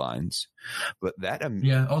geometry lines, but that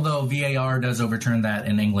although VAR does overturn that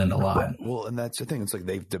in England a lot. Well, and that's the thing. It's like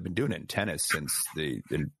they've been doing it in tennis since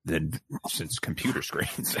since computer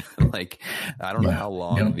screens. Like I don't know how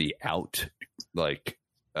long the out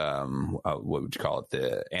what would you call it,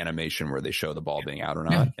 the animation where they show the ball being out or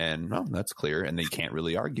not, and that's clear, and they can't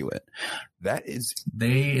really argue it. That is,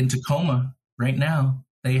 they in Tacoma right now,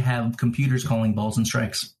 they have computers calling balls and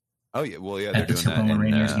strikes. Oh yeah, well yeah, they're doing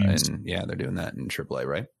that they're doing that in AAA,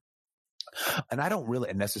 right? And I don't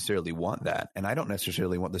really necessarily want that, and I don't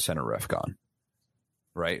necessarily want the center ref gone.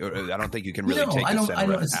 Right. I don't think you can really take the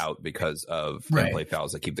center ref out because of play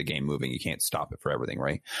fouls that keep the game moving. You can't stop it for everything.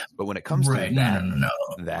 Right. But when it comes to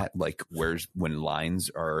that, like when lines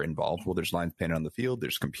are involved, well, there's lines painted on the field.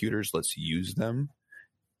 There's computers. Let's use them.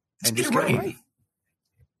 And just get it right.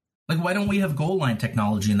 Like, why don't we have goal line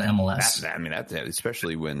technology in the MLS? That's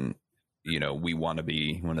especially when, we want to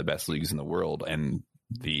be one of the best leagues in the world, and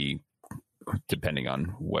depending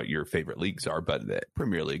on what your favorite leagues are, but the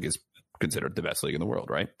Premier League is considered the best league in the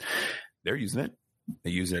world, right? They're using it.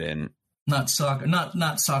 They use it in not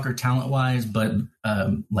soccer talent wise, but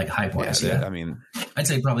like hype wise. Yeah, I'd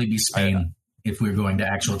say probably be Spain if we were going to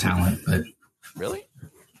actual talent. But really,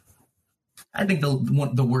 I think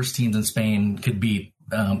the worst teams in Spain could beat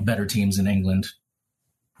better teams in England.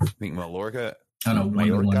 I think Mallorca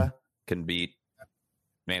can beat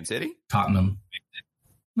Man City, Tottenham.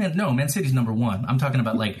 Man City's number one. I'm talking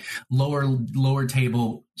about like lower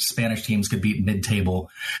table Spanish teams could beat mid table.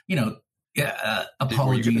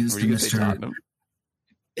 Apologies to Mr.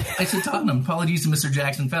 I said Tottenham. Apologies to Mr.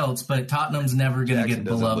 Jackson Phelps, but Tottenham's never going to get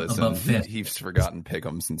above fifth. He's forgotten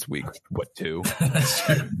Pick'em since week 2. That's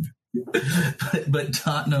true. But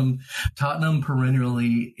Tottenham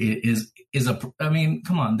perennially is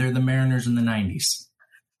come on, they're the Mariners in the 90s.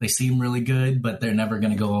 They seem really good, but they're never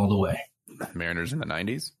going to go all the way. Mariners in the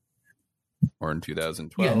 90s or in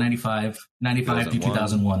 2012? Yeah, 95 to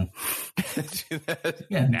 2001.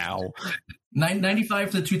 Now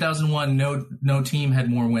 95 to 2001, no team had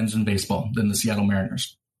more wins in baseball than the Seattle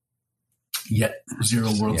Mariners. Yet 0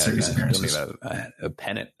 World Series appearances. A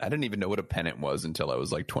pennant. I didn't even know what a pennant was until I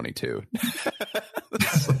was like 22.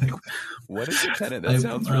 What is a pennant? That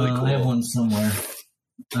sounds really cool. I have one somewhere.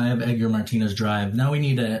 I have Edgar Martinez Drive. Now we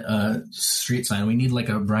need a street sign. We need like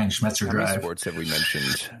a Brian Schmetzer Drive. How many sports have we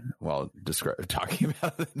mentioned while talking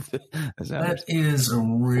about it? That is a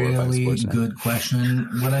really good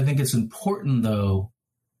question. What I think is important, though,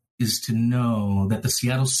 is to know that the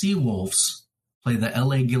Seattle Seawolves play the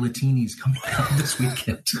LA Guillotines coming out this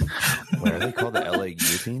weekend. What are they called? The LA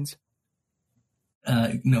Guillotines?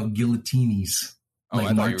 No, Guillotines. Like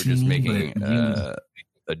I thought you were just making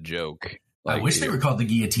a joke. I wish they were called the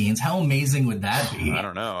Guillotines. How amazing would that be? I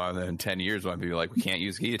don't know. In 10 years, when people are like, we can't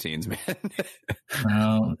use guillotines, man.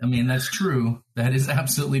 Well, that's true. That is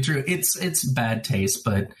absolutely true. It's bad taste,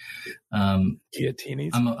 but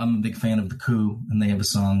Guillotines. I'm a big fan of The Coup, and they have a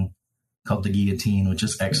song called The Guillotine, which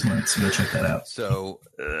is excellent. So go check that out. So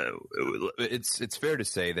it's fair to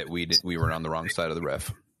say that we were on the wrong side of the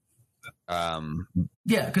ref.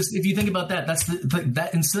 Yeah, because if you think about that, that's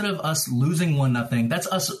that instead of us losing 1-0, that's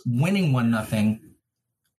us winning 1-0,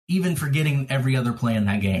 even forgetting every other play in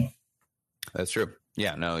that game. That's true.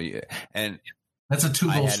 Yeah, no, and that's a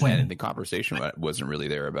 2-goal swing. And the conversation wasn't really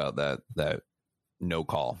there about that no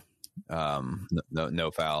call,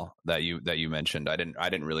 no foul that you mentioned. I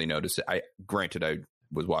didn't really notice it. Granted, I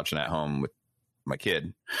was watching at home with my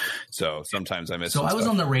kid, so sometimes I missed. So I was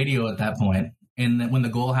on the radio at that point. And then when the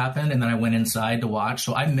goal happened, and then I went inside to watch,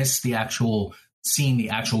 so I missed seeing the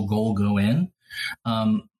actual goal go in.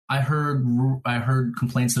 I heard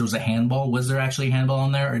complaints that it was a handball. Was there actually a handball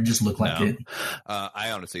in there, or it just looked like it?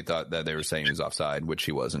 I honestly thought that they were saying he was offside, which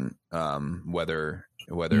he wasn't. Whether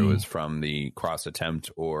it was from the cross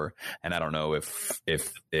attempt and I don't know if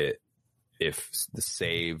the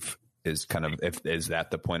save is kind of is that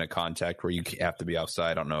the point of contact where you have to be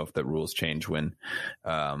offside. I don't know if the rules change when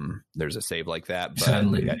there's a save like that,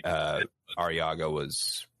 but Arriaga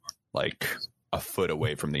was like a foot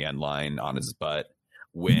away from the end line on his butt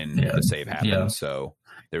when the save happened. So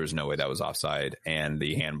there was no way that was offside, and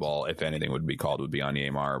the handball, if anything would be called, would be on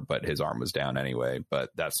Neymar, but his arm was down anyway.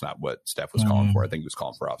 But that's not what Steph was calling for. I think he was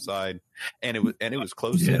calling for offside, and it was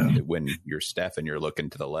close. When you're Steph and you're looking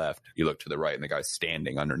to the left, you look to the right, and the guy's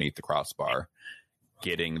standing underneath the crossbar,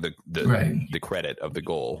 getting the credit of the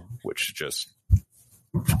goal, which is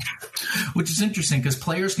interesting because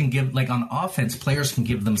players can give, like on offense, players can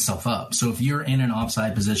give themselves up. So if you're in an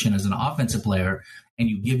offside position as an offensive player and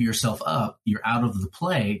you give yourself up, you're out of the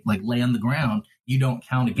play, like lay on the ground, you don't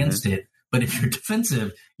count against it. But if you're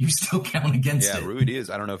defensive, you still count against it. Yeah, Rui Diaz,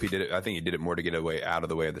 I don't know if he did it. I think he did it more to get out of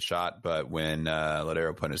the way of the shot. But when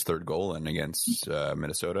Lodeiro put his third goal in against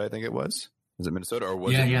Minnesota, I think it was. Was it Minnesota, or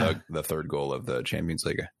was it the third goal of the Champions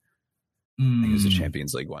League? I think it was the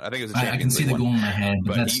Champions League one. I think it was the Champions League one. I can see the goal in my head,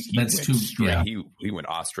 but that's too straight. Yeah. He went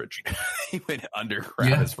ostrich. He went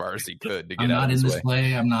underground as far as he could to get out of his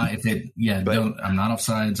way. I'm not in this play. I'm not. I'm not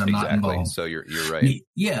offsides. I'm not involved. So you're right.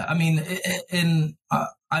 Yeah, I mean,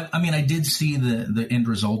 I did see the end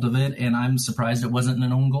result of it, and I'm surprised it wasn't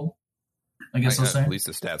an own goal. I guess I'll say. At least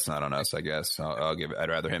the stats not on us. I guess I'll give it. I'd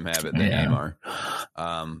rather him have it than Neymar.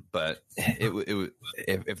 But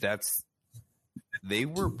if that's. They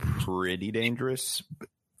were pretty dangerous,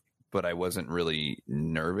 but I wasn't really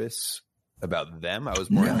nervous about them. I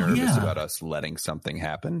was more nervous about us letting something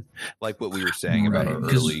happen, like what we were saying about our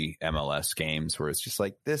early MLS games, where it's just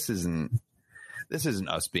like this isn't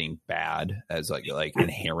us being bad as like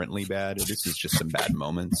inherently bad. This is just some bad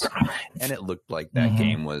moments, and it looked like that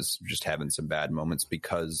game was just having some bad moments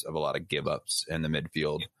because of a lot of give ups in the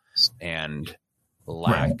midfield and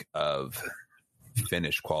lack of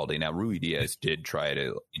finish quality. Now, Rui Diaz did try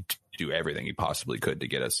to do everything he possibly could to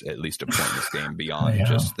get us at least a point in this game beyond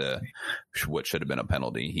just what should have been a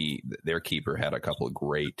penalty. Their keeper had a couple of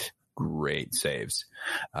great saves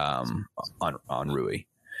on Rui,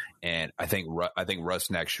 and I think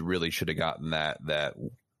Rusnak really should have gotten that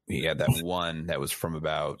he had that one that was from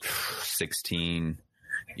about 16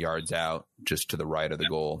 yards out, just to the right of the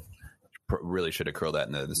goal. Really should have curled that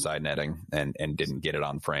into the side netting and didn't get it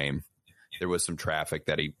on frame. There was some traffic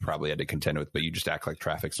that he probably had to contend with, but you just act like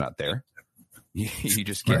traffic's not there. You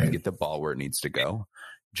just get the ball where it needs to go.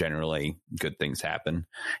 Generally, good things happen,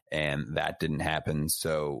 and that didn't happen.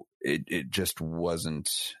 So it just wasn't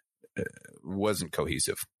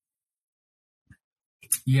cohesive.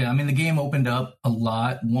 Yeah, I mean, the game opened up a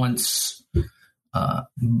lot once. I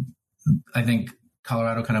think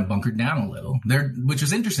Colorado kind of bunkered down a little there, which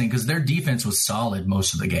is interesting because their defense was solid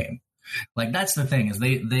most of the game. Like that's the thing is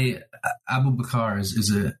they Abubakar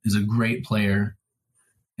is a great player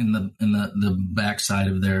in the backside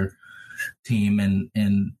of their team,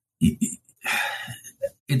 and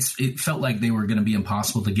it felt like they were going to be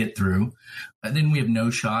impossible to get through. Then we have no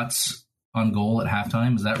shots on goal at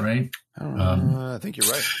halftime. Is that right? I think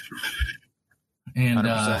you're right. And 100%.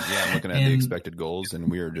 Yeah, I'm looking at the expected goals,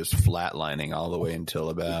 and we were just flatlining all the way until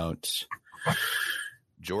about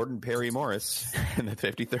Jordan Perry Morris in the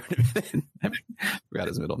 53rd minute. I forgot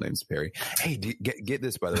his middle name's Perry. Hey, get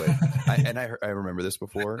this, by the way. I remember this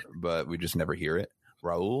before, but we just never hear it.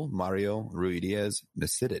 Raul Mario Rui Diaz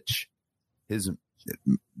Misidic. His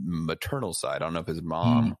maternal side, I don't know if his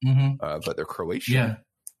mom, but they're Croatian. Yeah.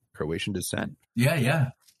 Croatian descent. Yeah.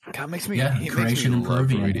 God, makes me Croatian and love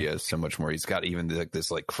Peruvian. Rui Diaz so much more. He's got even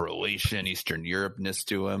this like Croatian, Eastern Europe-ness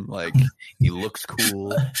to him. Like he looks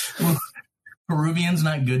cool. Peruvian's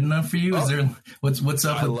not good enough for you? Is there what's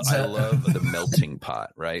up with that? I love the melting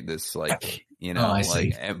pot, right? This like, I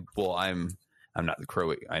see. I'm not the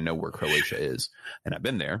Croat. I know where Croatia is, and I've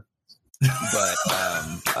been there. But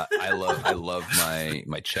I love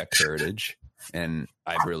my Czech heritage, and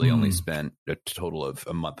I've really only spent a total of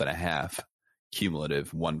a month and a half,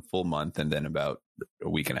 cumulative, 1 full month, and then about a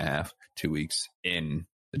week and a half, 2 weeks in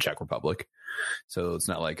the Czech Republic. So it's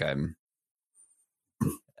not like I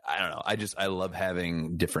don't know. I love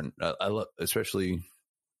having different, especially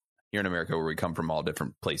here in America where we come from all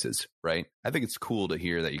different places, right? I think it's cool to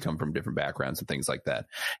hear that you come from different backgrounds and things like that.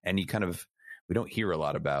 And we don't hear a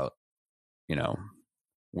lot about,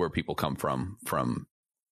 where people come from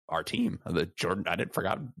our team. I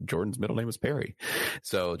forgot Jordan's middle name was Perry.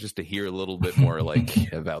 So just to hear a little bit more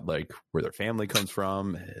like about like where their family comes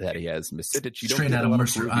from, that he has Misidic. You Straight don't get out a of lot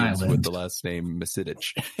Mercer of Peruvians Island with the last name Misidic.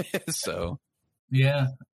 So yeah,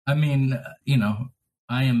 I mean, you know,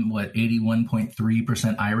 I am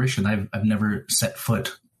 81.3% Irish, and I've never set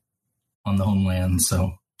foot on the homeland,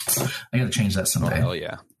 so I got to change that oh someday. hell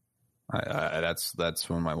yeah. That's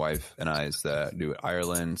when my wife and I do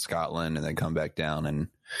Ireland, Scotland, and then come back down and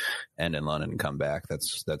end in London and come back.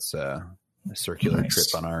 That's a circular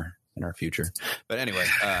Nice. trip in our future. But anyway,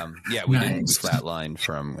 we Nice. flatlined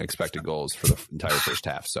from expected goals for the entire first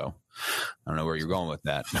half. So I don't know where you're going with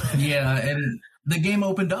that. Yeah, and the game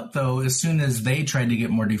opened up though as soon as they tried to get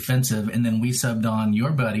more defensive, and then we subbed on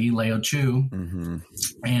your buddy Leo Chu Mm-hmm.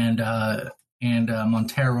 and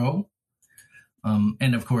Montero,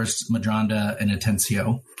 and of course Madronda and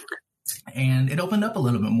Atencio, and it opened up a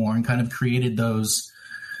little bit more and kind of created those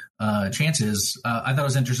chances. I thought it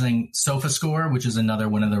was interesting. SofaScore, which is another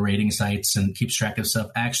one of the rating sites and keeps track of stuff,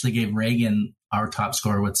 actually gave Reagan our top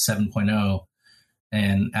score with 7.0,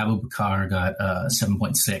 and Abu Bakar got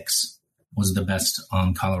 7.6. Was the best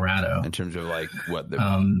on Colorado In terms of like what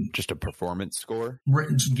just a performance score.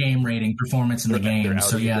 game rating performance in the game.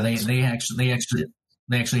 So yeah, they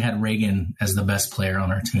actually had Reagan as the best player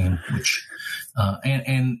on our team, which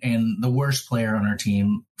and the worst player on our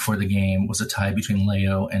team for the game was a tie between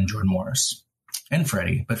Leo and Jordan Morris and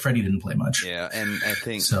Freddie, but Freddie didn't play much. Yeah, and I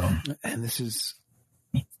think So and this is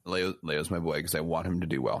Leo's my boy because I want him to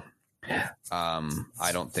do well.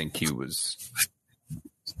 I don't think he was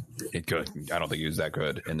good. I don't think he was that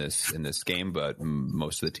good in this game, but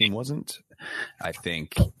most of the team wasn't. I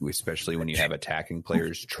think, especially when you have attacking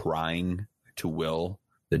players trying to will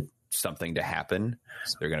something to happen,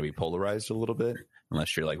 they're going to be polarized a little bit.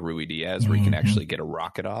 Unless you're like Rui Diaz, where you can actually get a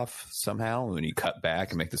rocket off somehow when you cut back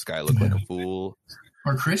and make this guy look like a fool.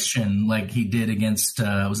 or Christian, like he did against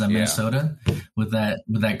was that Minnesota with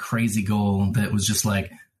that crazy goal that was just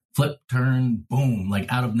like flip, turn, boom,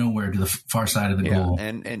 like out of nowhere to the far side of the goal.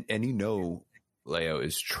 And you know, Leo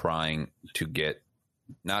is trying to get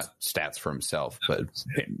not stats for himself, but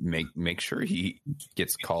make sure he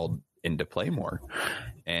gets called into play more.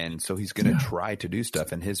 And so he's going to try to do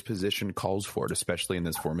stuff, and his position calls for it, especially in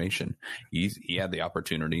this formation. He had the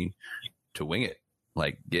opportunity to wing it,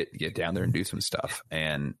 like get down there and do some stuff.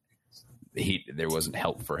 And there wasn't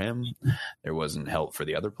help for him. There wasn't help for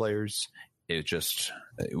the other players. It just,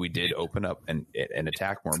 we did open up and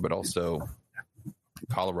attack more, but also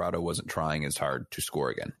Colorado wasn't trying as hard to score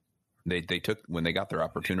again. They took, when they got their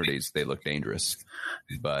opportunities, they looked dangerous,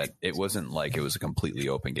 but it wasn't like it was a completely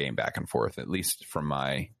open game back and forth, at least from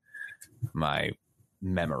my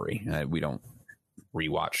memory. We don't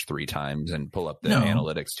rewatch 3 times and pull up the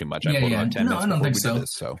analytics too much. I pulled on 10 minutes before we did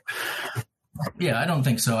this, so. Yeah, I don't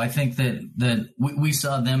think so. I think that we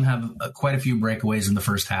saw them have quite a few breakaways in the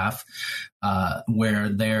first half where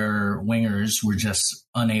their wingers were just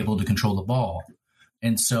unable to control the ball.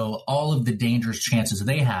 And so all of the dangerous chances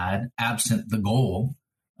they had, absent the goal,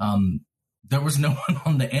 there was no one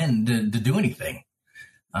on the end to do anything.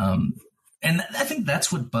 And I think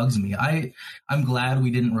that's what bugs me. I'm glad we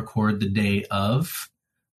didn't record the day of,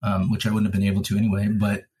 which I wouldn't have been able to anyway,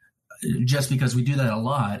 but just because we do that a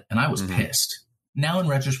lot, and I was pissed. Now in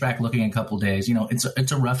retrospect, looking a couple of days,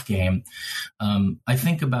 it's a rough game. I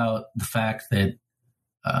think about the fact that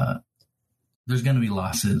there's going to be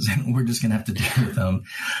losses, and we're just going to have to deal with them.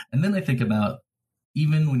 And then I think about,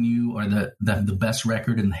 even when you are the best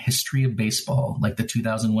record in the history of baseball, like the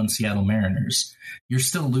 2001 Seattle Mariners, you're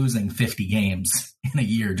still losing 50 games in a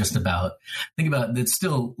year, just about. Think about it,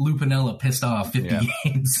 still Lou Piniella pissed off 50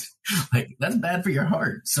 games. Like, that's bad for your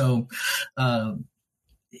heart. So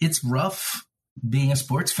it's rough being a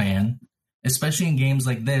sports fan, especially in games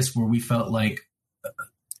like this where we felt like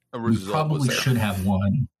we probably should have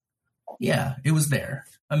won. Yeah, it was there.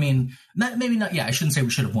 I mean, maybe not. Yeah, I shouldn't say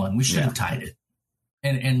we should have won. We should have tied it.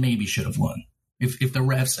 And maybe should have won. If the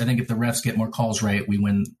refs get more calls right, we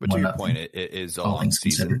win. But to your point, it is a long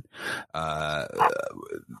season.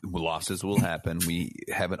 Losses will happen. We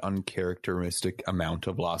have an uncharacteristic amount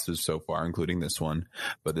of losses so far, including this one.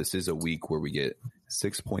 But this is a week where we get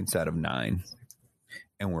 6 points out of 9,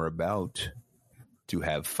 and we're about to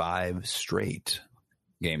have 5 straight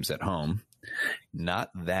games at home.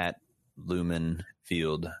 Not that Lumen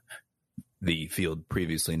Field, the field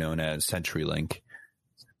previously known as CenturyLink,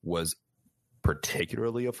 was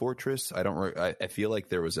particularly a fortress. I feel like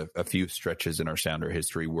there was a few stretches in our Sounder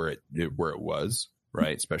history where it was,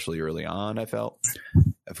 right, especially early on. I feel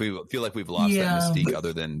like we've lost that mystique,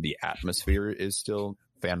 other than the atmosphere is still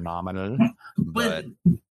phenomenal. But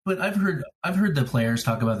I've heard the players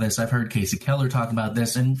talk about this. I've heard Casey Keller talk about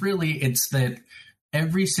this, and really, it's that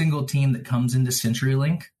every single team that comes into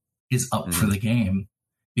CenturyLink is up for the game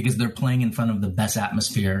because they're playing in front of the best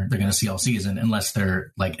atmosphere they're going to see all season, unless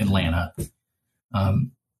they're like Atlanta,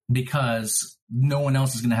 because no one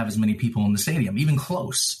else is going to have as many people in the stadium, even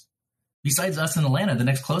close. Besides us in Atlanta, the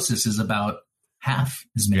next closest is about half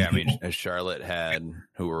as many people. I mean, Charlotte had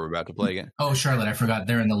who we're about to play again. Oh, Charlotte, I forgot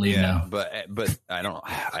they're in the league now. But I don't.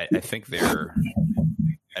 I think they're.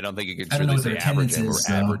 I don't think you could I don't know really what say their average. attendance is,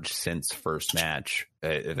 Average since first match.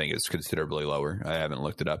 I think it's considerably lower. I haven't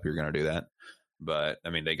looked it up. You're going to do that, but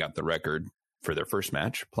I mean, they got the record for their first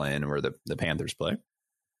match playing where the Panthers play.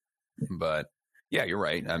 But yeah, you're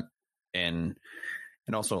right. And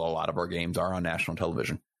also a lot of our games are on national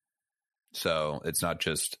television. So it's not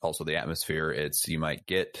just also the atmosphere. It's you might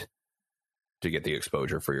get the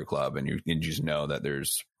exposure for your club, and you just know that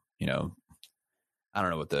there's, you know, I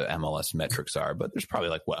don't know what the MLS metrics are, but there's probably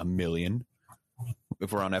like 1 million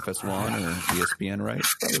if we're on FS1 or ESPN, right?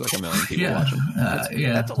 Probably like 1 million people watching.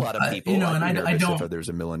 That's a lot of people. You know, and I don't. If there's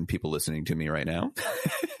 1 million people listening to me right now.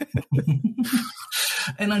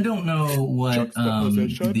 And I don't know what is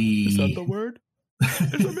that the word?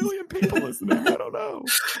 There's 1 million people listening. I don't know.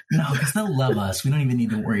 No, because they'll love us. We don't even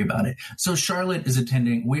need to worry about it. So Charlotte is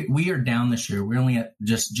attending. We are down this year. We're only at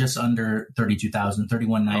just under 32,000,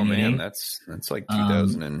 31,988. Oh man, that's like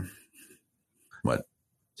 2000 and what,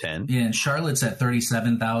 10? Yeah, and Charlotte's at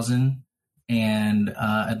 37,000, and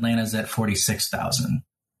Atlanta's at 46,000.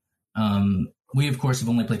 We of course have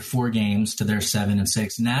only played 4 games to their 7 and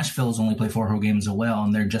 6. Nashville's only played 4 whole games as well,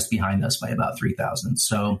 and they're just behind us by about 3,000.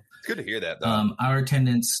 So it's good to hear that, though. Our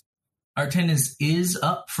attendance is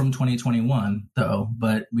up from 2021, though.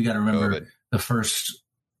 But we got to remember the first.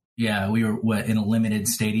 Yeah, we were in a limited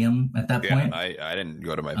stadium at that point. I didn't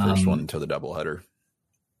go to my first one until the doubleheader.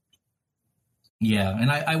 Yeah,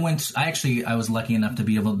 and I went. I was lucky enough to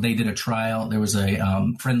be able. They did a trial. There was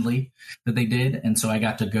a friendly that they did, and so I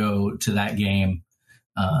got to go to that game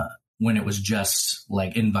when it was just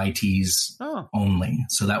like invitees only.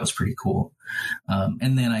 So that was pretty cool.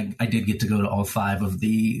 And then I did get to go to all 5 of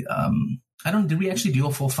the. Did we actually do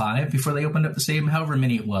a full 5 before they opened up the stadium? However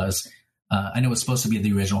many it was. I know it's supposed to be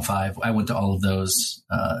the original 5. I went to all of those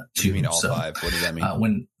too. You mean all 5? What does that mean?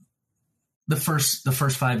 When the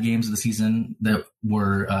first 5 games of the season that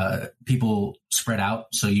were people spread out,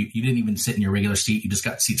 so you didn't even sit in your regular seat. You just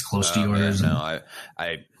got seats close to yours.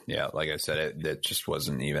 Yeah, like I said, it just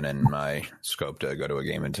wasn't even in my scope to go to a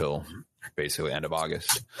game until basically end of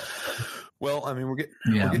August. Well, I mean, we're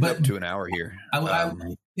getting up to an hour here. I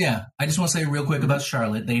just want to say real quick about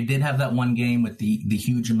Charlotte. They did have that one game with the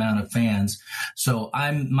huge amount of fans. So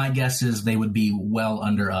my guess is they would be well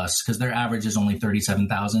under us because their average is only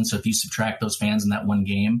 37,000. So if you subtract those fans in that one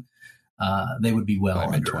game, they would be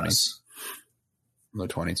well under us. Low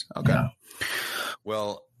 20s. Okay. Yeah.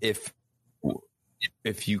 Well,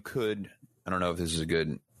 if you could, I don't know if this is a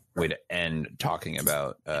good way to end talking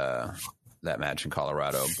about that match in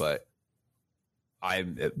Colorado, but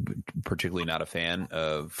I'm particularly not a fan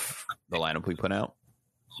of the lineup we put out.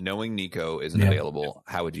 Knowing Nico isn't available,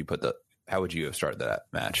 how would you have started that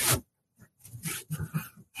match?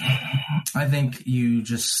 I think you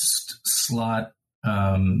just slot.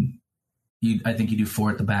 I think you do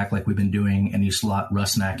 4 at the back like we've been doing, and you slot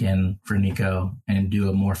Rusnak in for Nico and do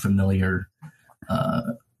a more familiar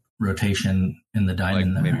rotation in the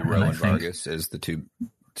diamond. Like maybe Roe and Vargas as the two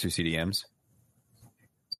CDMs.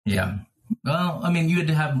 Yeah. Well, I mean, you had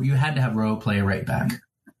to have Rowe play right back.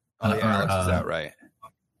 Alex is out, right?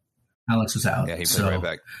 Alex was out. Yeah, he played right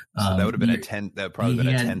back. So that would have been a 10. That would probably been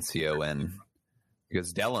a Tencio in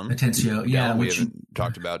because Dellum. Tencio, yeah. Which we haven't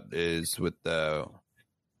talked about is with the.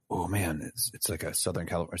 Oh man, it's like a Southern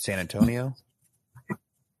California, San Antonio,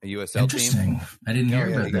 a USL Interesting. team. I didn't hear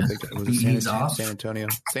about that. He's off. San Antonio,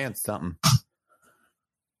 something.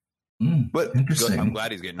 But interesting. I'm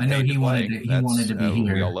glad he's getting. I know he wanted to be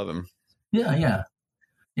here. We all love him. Yeah.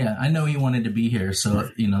 I know he wanted to be here, so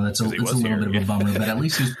that's a little bit of a bummer. But at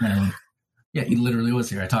least he's playing. Yeah, he literally was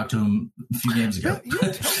here. I talked to him a few games ago. You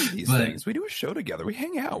don't tell me these things. We do a show together. We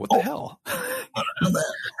hang out. What the hell? I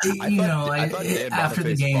thought after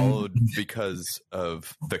the game, followed because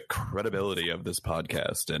of the credibility of this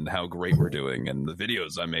podcast and how great we're doing and the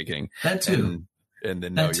videos I'm making. That too. And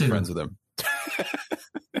then now you're friends with him.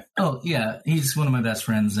 Oh yeah, he's one of my best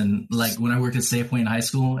friends. And like when I worked at Safeway in high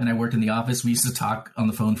school and I worked in the office, we used to talk on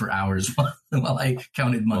the phone for hours while I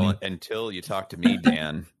counted money. Well, until you talk to me,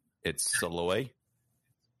 Dan, it's Saloy.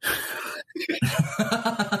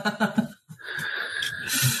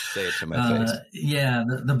 Say it to my face. Yeah,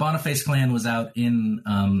 the Boniface clan was out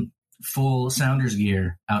in full Sounders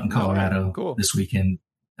gear out in Colorado Cool. this weekend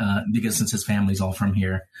because since his family's all from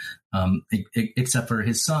here, except for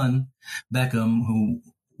his son, Beckham, who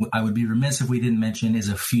I would be remiss if we didn't mention is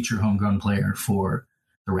a future homegrown player for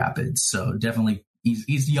the Rapids. So definitely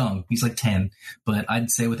he's young. He's like 10, but I'd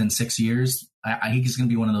say within 6 years, he's going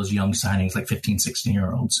to be one of those young signings, like 15,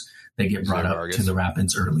 16-year-olds that get brought up to the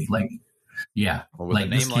Rapids early. Like, yeah. Well, with a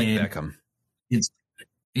name like Beckham.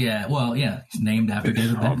 Named after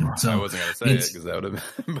David Beckham. So I wasn't going to say it because that would have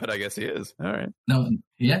been, but I guess he is. All right. No,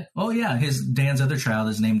 yeah. Oh, yeah. Dan's other child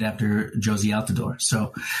is named after Josie Altidore.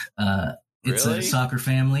 So it's Really? a soccer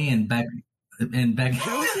family, and and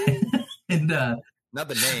not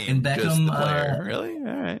the name, and Beckham, just the player. Really? All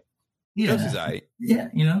right. Yeah. Josie's aight. Yeah,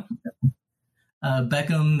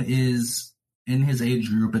 Beckham is in his age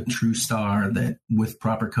group a true star that with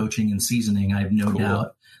proper coaching and seasoning, I have no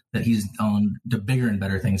doubt that he's on to bigger and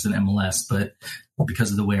better things than MLS, but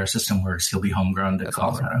because of the way our system works, he'll be homegrown to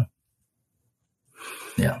Colorado. Awesome.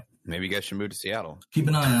 Yeah. Maybe you guys should move to Seattle. Keep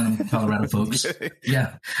an eye on him, Colorado folks.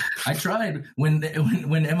 Yeah, I tried when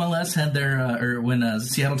MLS had their when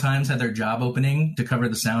Seattle Times had their job opening to cover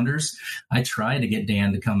the Sounders. I tried to get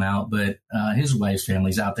Dan to come out, but his wife's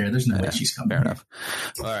family's out there. There's no way she's coming. Fair enough.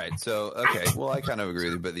 All right, so okay, well, I kind of agree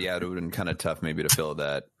with you, but yeah, it would have been kind of tough maybe to fill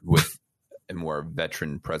that with a more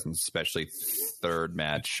veteran presence, especially third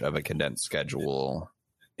match of a condensed schedule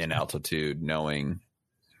in altitude, knowing.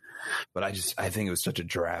 But I think it was such a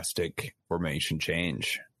drastic formation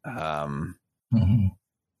change. Mm-hmm.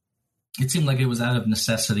 It seemed like it was out of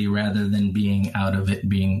necessity rather than being out of it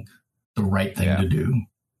being the right thing to do,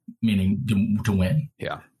 meaning to win.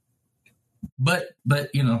 Yeah. But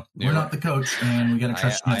we're not the coach, and we got to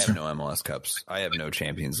trust I have no MLS Cups. I have no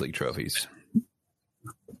Champions League trophies.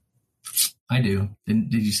 I do.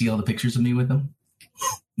 Did you see all the pictures of me with them?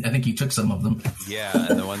 I think you took some of them. Yeah,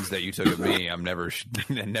 and the ones that you took of me, I'm never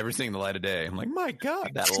seeing the light of day. I'm like, my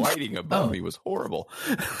God, that lighting above me was horrible.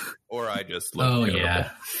 Or I just looked terrible. Yeah.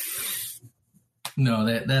 No,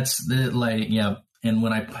 that's the lighting. Yeah, and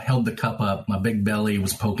when I held the cup up, my big belly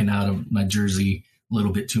was poking out of my jersey a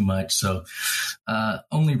little bit too much. So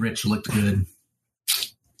only Rich looked good.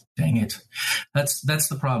 Dang it, that's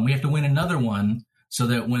the problem. We have to win another one so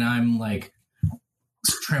that when I'm like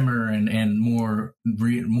trimmer and more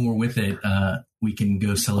with it, we can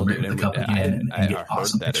go celebrate with the cup again and get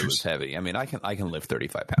awesome that pictures. It was heavy. I mean, I can lift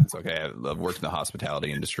 35 pounds. Okay, I've worked in the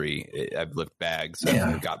hospitality industry. I've lifted bags.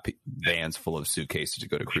 I've got vans full of suitcases to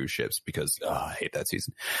go to cruise ships because I hate that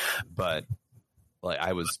season. But like,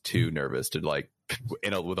 I was too nervous to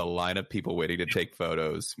with a line of people waiting to take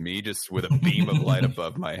photos. Me just with a beam of light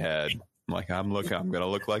above my head. I'm going to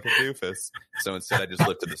look like a doofus. So instead I just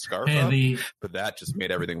lifted the scarf up, but that just made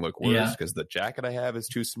everything look worse because the jacket I have is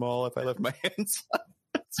too small if I lift my hands up.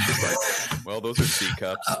 It's just like, well, those are C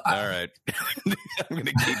cups. All right. I'm going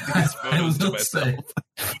to keep these photos to myself.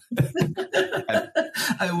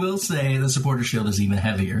 I will say the Supporter Shield is even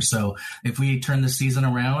heavier. So if we turn the season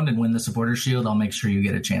around and win the Supporter Shield, I'll make sure you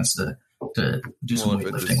get a chance to do some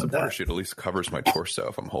weightlifting with that. The Supporter Shield at least covers my torso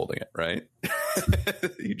if I'm holding it, right?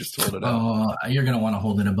 You just hold it up. Oh, you're going to want to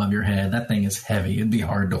hold it above your head. That thing is heavy. It'd be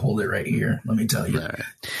hard to hold it right here. Let me tell you. All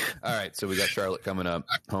right. So we got Charlotte coming up.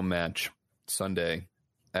 Home match Sunday,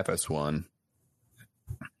 FS1.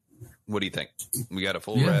 What do you think? We got a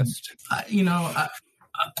full rest?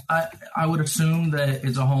 I would assume that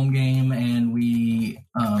it's a home game and we've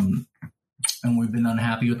been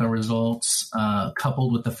unhappy with our results,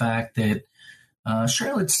 coupled with the fact that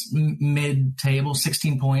Charlotte's mid-table,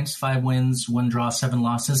 16 points, 5 wins, 1 draw, 7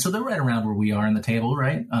 losses. So they're right around where we are in the table,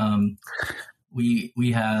 right?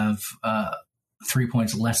 We have 3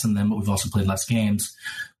 points less than them, but we've also played less games.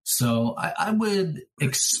 So I would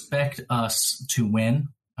expect us to win.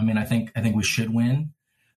 I mean, I think we should win.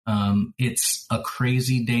 It's a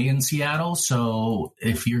crazy day in Seattle. So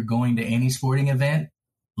if you're going to any sporting event,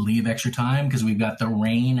 leave extra time because we've got the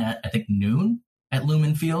rain at, I think, noon at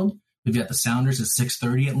Lumen Field. We've got the Sounders at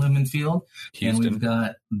 6:30 at Lumen Field. Houston, and we've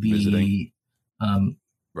got the visiting.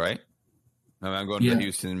 Right? I'm going to the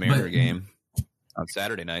Houston Mariner game on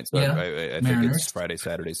Saturday night. So I think it's Friday,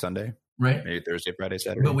 Saturday, Sunday. Right. Maybe Thursday, Friday,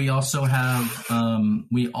 Saturday. But we also have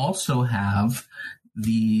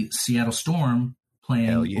the Seattle Storm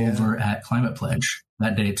playing over at Climate Pledge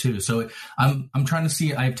that day too. So I'm trying to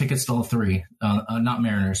see. I have tickets to all 3, not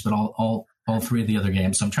Mariners, but all 3 of the other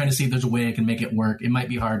games. So I'm trying to see if there's a way I can make it work. It might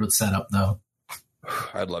be hard with setup though.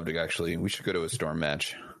 I'd love to actually. We should go to a Storm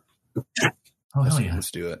match. Oh hell yeah!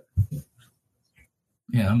 Let's do it.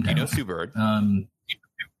 Yeah, I'm down. You know Sue Bird?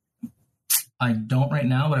 I don't right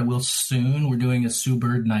now, but I will soon. We're doing a Sue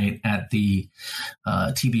Bird night at the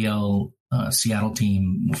TBL Seattle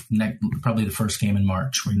team, probably the first game in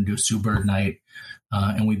March. We're going to do a Sue Bird night,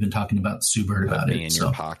 and we've been talking about Sue Bird about Put me it. in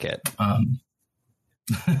your pocket. I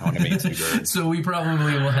want to meet Sue Bird. So we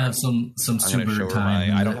probably will have some Sue Bird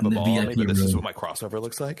time. I don't have a ball on me, but this is room. what my crossover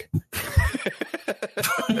looks like.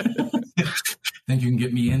 Think you can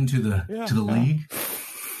get me into the league?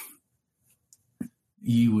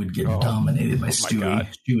 You would get dominated by Stewie.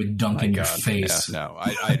 She would dunk in your face. Yeah, no,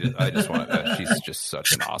 I just want. She's just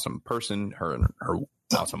such an awesome person. Her and her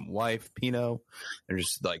awesome wife, Pino. They're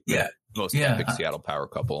just like the most epic Seattle power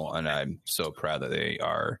couple, and I'm so proud that they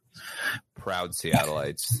are proud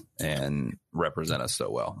Seattleites and represent us so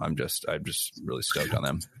well. I'm just really stoked on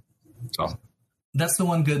them. So. That's the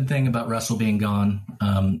one good thing about Russell being gone.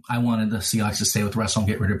 I wanted the Seahawks to stay with Russell and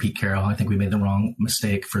get rid of Pete Carroll. I think we made the wrong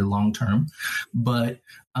mistake for long term. But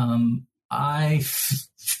I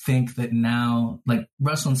think that now, like,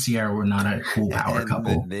 Russell and Sierra were not a cool power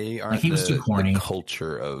couple. They are he was too corny. The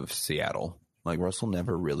culture of Seattle. Like, Russell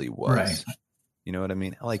never really was. Right. You know what I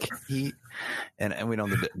mean? Like, he and we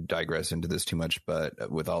don't digress into this too much,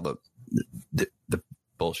 but with all the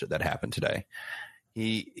bullshit that happened today,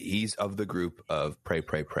 he's of the group of pray.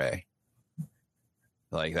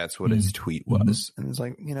 Like, that's what his tweet was. And it's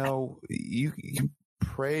like, you can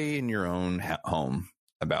pray in your own home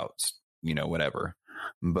about, whatever,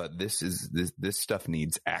 but this stuff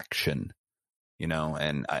needs action,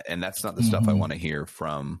 and that's not the stuff I want to hear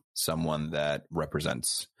from someone that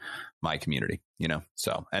represents my community,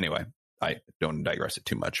 So anyway, I don't digress it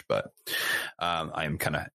too much, but I am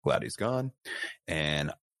kind of glad he's gone.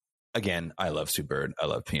 And again, I love Sue Bird. I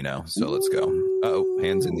love Pino. So let's go. Oh,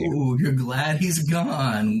 hands in the air. Ooh, you're glad he's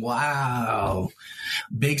gone. Wow.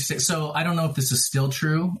 Big six. So I don't know if this is still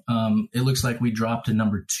true. It looks like we dropped to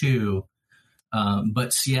number 2.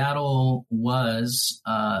 But Seattle was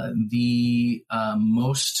had the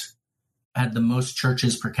most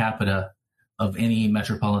churches per capita of any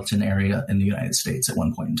metropolitan area in the United States at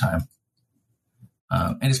one point in time.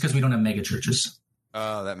 And it's because we don't have mega churches.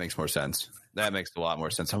 Oh, that makes more sense. That makes a lot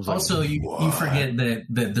more sense. I was also, like, you forget that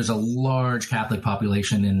there's a large Catholic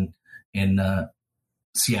population in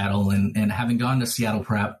Seattle, and having gone to Seattle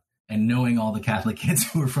Prep and knowing all the Catholic kids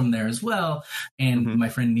who are from there as well, and my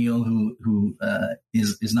friend Neil, who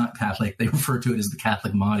is not Catholic, they refer to it as the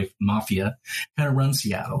Catholic Mafia, kind of runs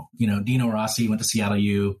Seattle. Dino Rossi went to Seattle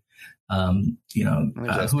U. Who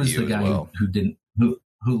is the guy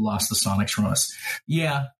who lost the Sonics from us?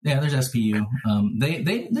 Yeah, there's SPU.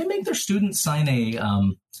 They make their students sign a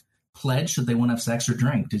pledge that they won't have sex or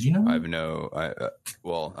drink. Did you know that?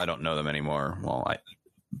 I don't know them anymore.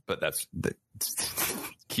 But that's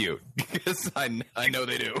cute because I know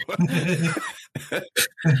they do.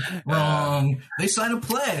 Wrong. They sign a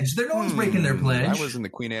pledge. No one's breaking their pledge. I was in the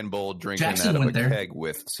Queen Anne Bowl drinking out of a keg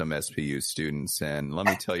with some SPU students, and let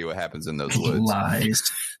me tell you what happens in those woods.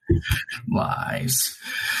 Lies.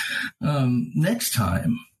 Next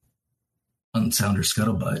time on Sounder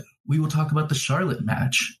Scuttlebutt, we will talk about the Charlotte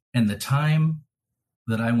match and the time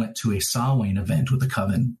that I went to a Sawayne event with the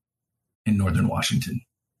Coven in Northern Washington.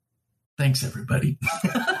 Thanks, everybody.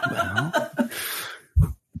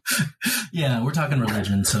 Yeah, we're talking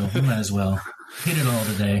religion, so we might as well hit it all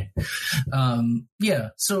today.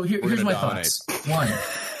 So here's my thoughts.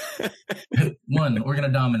 One, we're going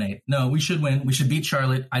to dominate. No, we should win. We should beat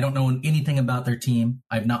Charlotte. I don't know anything about their team.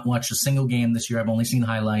 I've not watched a single game this year. I've only seen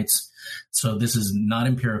highlights. So this is not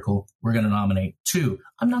empirical. We're going to dominate. 2,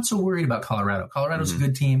 I'm not so worried about Colorado. Colorado's a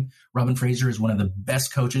good team. Robin Fraser is one of the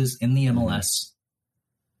best coaches in the MLS.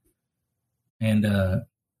 And, I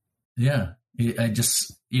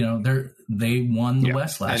just, they won the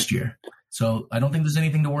West last year. So I don't think there's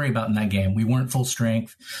anything to worry about in that game. We weren't full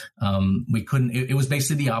strength. We couldn't, it was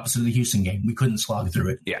basically the opposite of the Houston game. We couldn't slog through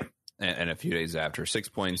it. Yeah. And a few days after, 6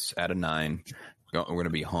 points out of 9, we're going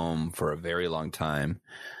to be home for a very long time.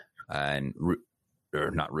 And,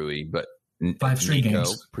 or not Rui, but 5 straight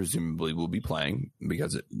games. Presumably will be playing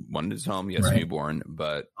because one is home, newborn,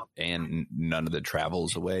 and none of the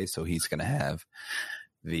travel's away. So he's going to have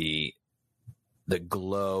the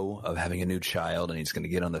glow of having a new child, and he's going to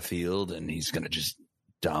get on the field and he's going to just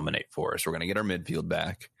dominate for us. We're going to get our midfield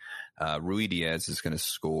back. Rui Diaz is going to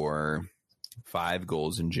score 5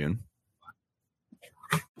 goals in June.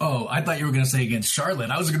 Oh, I thought you were going to say against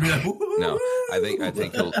Charlotte. I was going to be like, woo-hoo. No, I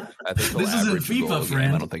think he'll this isn't FIFA,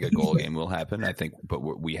 friend. I don't think a goal game will happen. But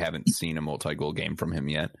we haven't seen a multi-goal game from him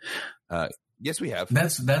yet. Yes, we have.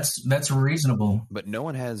 That's reasonable. But no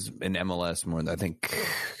one has in MLS more than, I think,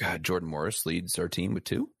 Jordan Morris leads our team with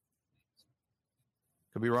 2.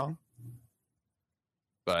 Could be wrong.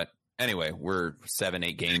 But anyway, we're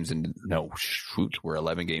 7-8 games and we're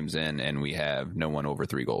 11 games in, and we have no one over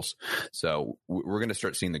 3 goals. So we're going to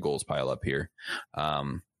start seeing the goals pile up here.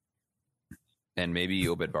 And maybe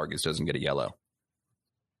Obed Vargas doesn't get a yellow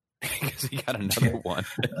because he got another one.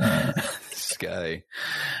 This guy.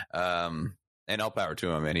 And all power to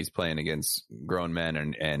him, and he's playing against grown men,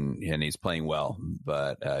 and he's playing well,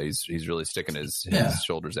 but he's really sticking his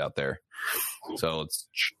shoulders out there. So it's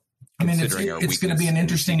going to be an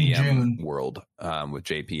interesting June world with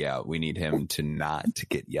JP out. We need him to not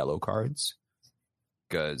get yellow cards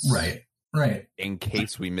because right in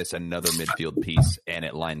case we miss another midfield piece and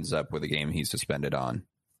it lines up with a game he's suspended on,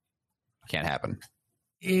 can't happen.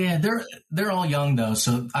 Yeah, they're all young though,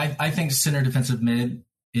 so I think center defensive mid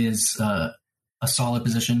is a solid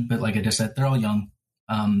position, but like I just said, they're all young.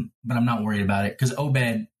 But I'm not worried about it because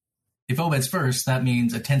if Obed's first, that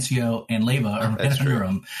means Atencio and Leyva are right under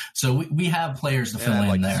him. So we have players to fill in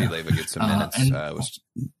like there. To see Leyva get some minutes. I was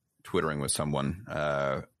twittering with someone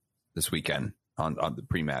this weekend on the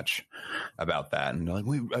pre-match about that, and like,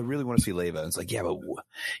 I really want to see Leyva. And it's like, yeah, but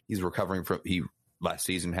he's recovering from last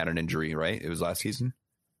season had an injury, right? It was last season.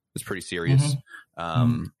 It was pretty serious.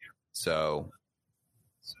 So.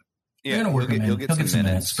 Yeah, he'll get some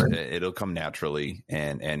minutes. It'll come naturally,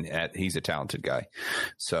 and he's a talented guy.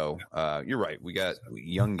 So you're right. We got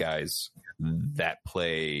young guys that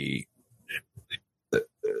play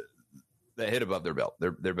that hit above their belt.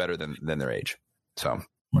 They're better than their age. So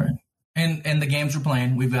right. And the games we're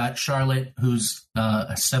playing, we've got Charlotte, who's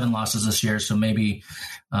 7 losses this year. So maybe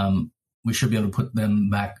we should be able to put them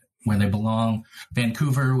back where they belong.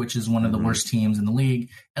 Vancouver, which is one of the worst teams in the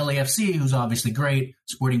league. LAFC, who's obviously great.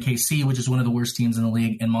 Sporting KC, which is one of the worst teams in the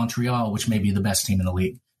league. And Montreal, which may be the best team in the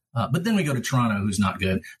league. But then we go to Toronto, who's not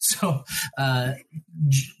good. So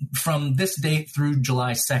from this date through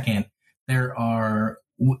July 2nd, there are,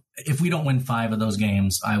 if we don't win 5 of those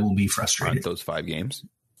games, I will be frustrated. Aren't those 5 games?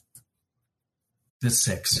 The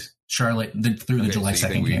 6. Charlotte through the July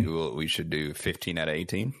 2nd game. We should do 15 out of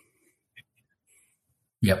 18?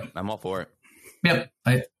 Yep. I'm all for it. Yep.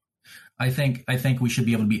 I think we should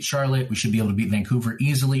be able to beat Charlotte. We should be able to beat Vancouver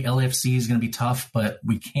easily. LAFC is going to be tough, but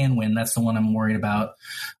we can win. That's the one I'm worried about a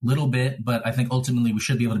little bit, but I think ultimately we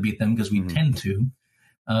should be able to beat them because we tend to.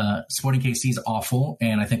 Sporting KC is awful,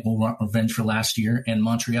 and I think we'll want revenge for last year. And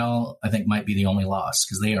Montreal, I think, might be the only loss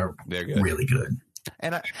because they're good. Really good.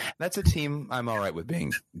 And that's a team I'm all right with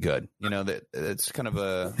being good. You know, that it's kind of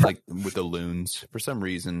like with the Loons for some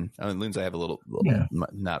reason. I mean, Loons, I have a little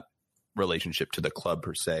not relationship to the club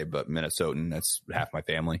per se, but Minnesotan, that's half my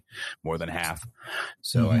family, more than half.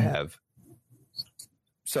 So I have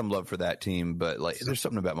some love for that team, but like, there's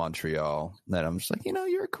something about Montreal that I'm just like,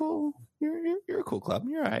 you're cool. You're a cool club.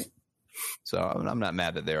 You're all right. So I'm not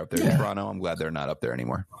mad that they're up there. Toronto, I'm glad they're not up there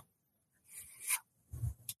anymore.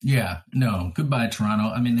 Yeah, no, goodbye, Toronto.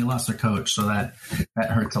 I mean, they lost their coach, so that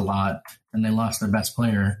hurts a lot. And they lost their best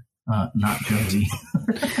player, not Josie.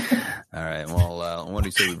 All right, well, what do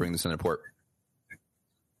you say we bring this in report?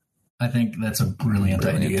 I think that's a brilliant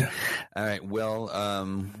idea. All right, well,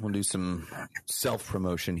 we'll do some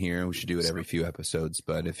self-promotion here. We should do it every few episodes,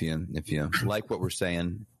 but if you like what we're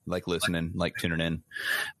saying, like listening, like tuning in,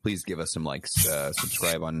 please give us some likes.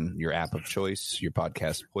 Subscribe on your app of choice, your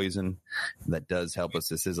podcast Poison. That does help us.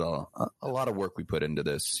 This is a lot of work we put into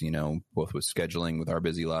this, both with scheduling, with our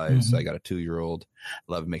busy lives. I got a 2-year-old.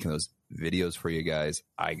 Love making those videos for you guys.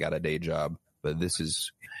 I got a day job, but this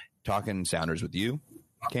is talking Sounders with you,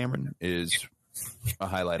 Cameron, is a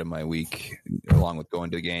highlight of my week, along with going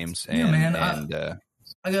to games. And,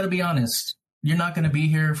 I got to be honest. You're not going to be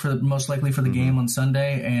here most likely for the game on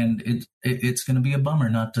Sunday, and it's going to be a bummer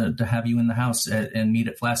not to have you in the house and meet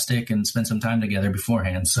at Flat Stick and spend some time together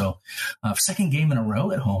beforehand. So, second game in a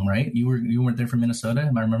row at home, right? You weren't there for Minnesota.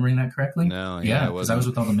 Am I remembering that correctly? No, yeah, because I was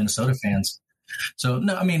with all the Minnesota fans. So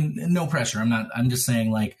no, I mean, no pressure. I'm just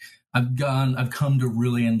saying, like, I've come to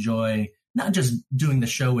really enjoy not just doing the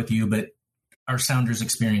show with you, but our Sounders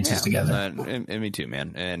experiences together. And me too,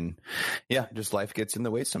 man. And just life gets in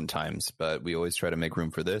the way sometimes, but we always try to make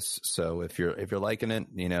room for this. So if you're liking it,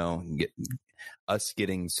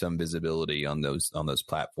 getting some visibility on those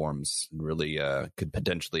platforms really could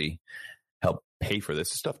potentially help pay for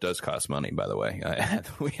this. Stuff does cost money, by the way.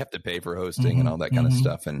 We have to pay for hosting and all that kind of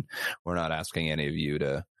stuff, and we're not asking any of you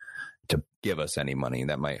to give us any money.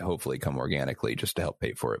 That might hopefully come organically just to help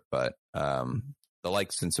pay for it, but the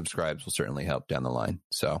likes and subscribes will certainly help down the line.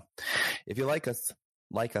 So if you like us,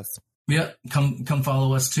 Yep, come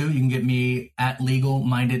follow us too. You can get me at Legal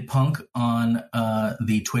Minded Punk on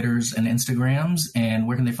the Twitters and Instagrams. And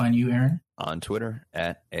where can they find you, Aaron? On Twitter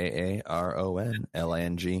at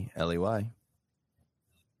AARONLANGLEY.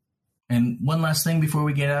 And one last thing before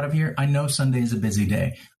we get out of here, I know Sunday is a busy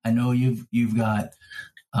day. I know you've got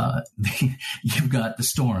you've got the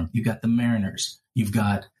Storm, you've got the Mariners, you've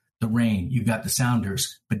got the Rain, you've got the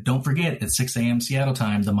Sounders. But don't forget, at 6 a.m. Seattle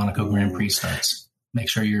time, the Monaco Grand Prix starts. Make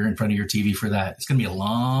sure you're in front of your TV for that. It's going to be a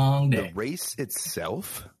long day. The race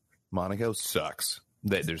itself, Monaco sucks.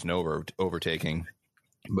 There's no overtaking.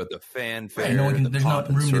 But the fanfare, the pomp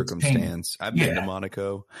and circumstance. I've been to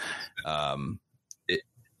Monaco. I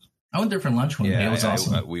went there for lunch one day. It was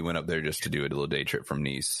awesome. We went up there just to do a little day trip from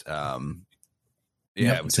Nice. We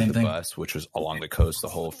took the bus, which was along the coast the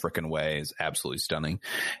whole frickin' way. Is absolutely stunning.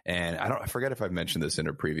 And I forget if I've mentioned this in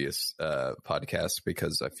a previous podcast,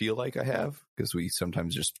 because I feel like I have, because we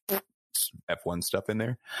sometimes just F1 stuff in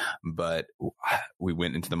there. But we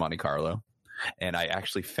went into the Monte Carlo, and I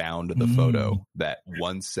actually found the photo that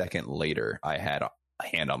 1 second later I had a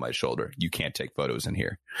hand on my shoulder. You can't take photos in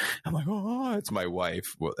here. I'm like, oh, it's my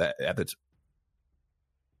wife. Well,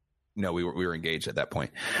 no, we were engaged at that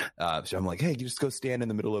point. So I'm like, hey, you just go stand in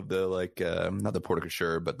the middle of the, not the porte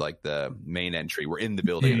cochere, but like the main entry. We're in the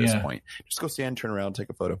building at this point. Just go stand, turn around, take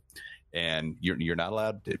a photo. And you're not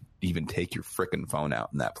allowed to even take your frickin' phone out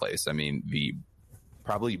in that place. I mean, the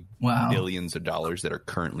probably millions of dollars that are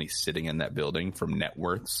currently sitting in that building from net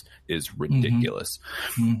worths is ridiculous.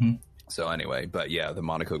 Mm-hmm. So anyway, but yeah, the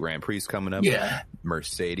Monaco Grand Prix is coming up. Yeah.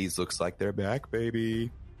 Mercedes looks like they're back,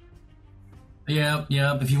 baby. Yep.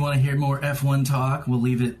 If you want to hear more F1 talk, we'll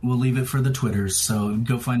leave it for the Twitters. So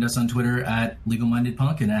go find us on Twitter at Legal Minded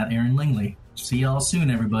Punk and at Aaron Langley. See y'all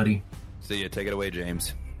soon, everybody. See ya. Take it away,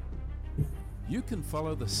 James. You can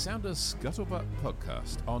follow the Sounders Scuttlebutt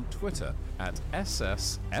podcast on Twitter at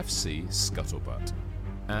SSFC Scuttlebutt.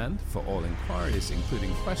 And for all inquiries,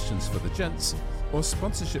 including questions for the gents or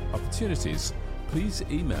sponsorship opportunities, please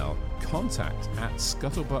email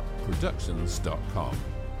contact@scuttlebuttproductions.com.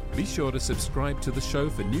 Be sure to subscribe to the show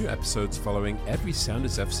for new episodes following every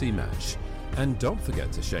Sounders FC match. And don't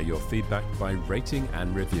forget to share your feedback by rating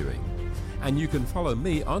and reviewing. And you can follow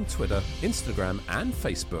me on Twitter, Instagram, and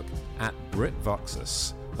Facebook at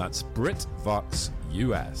BritVoxus. That's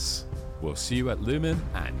BritVoxUS. We'll see you at Lumen,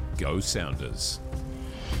 and go Sounders.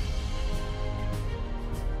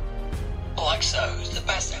 Alexa, who's the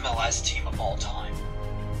best MLS team of all time?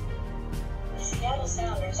 The Seattle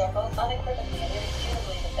Sounders are both unequivocally and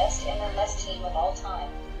irrefutably the best MLS team of all time.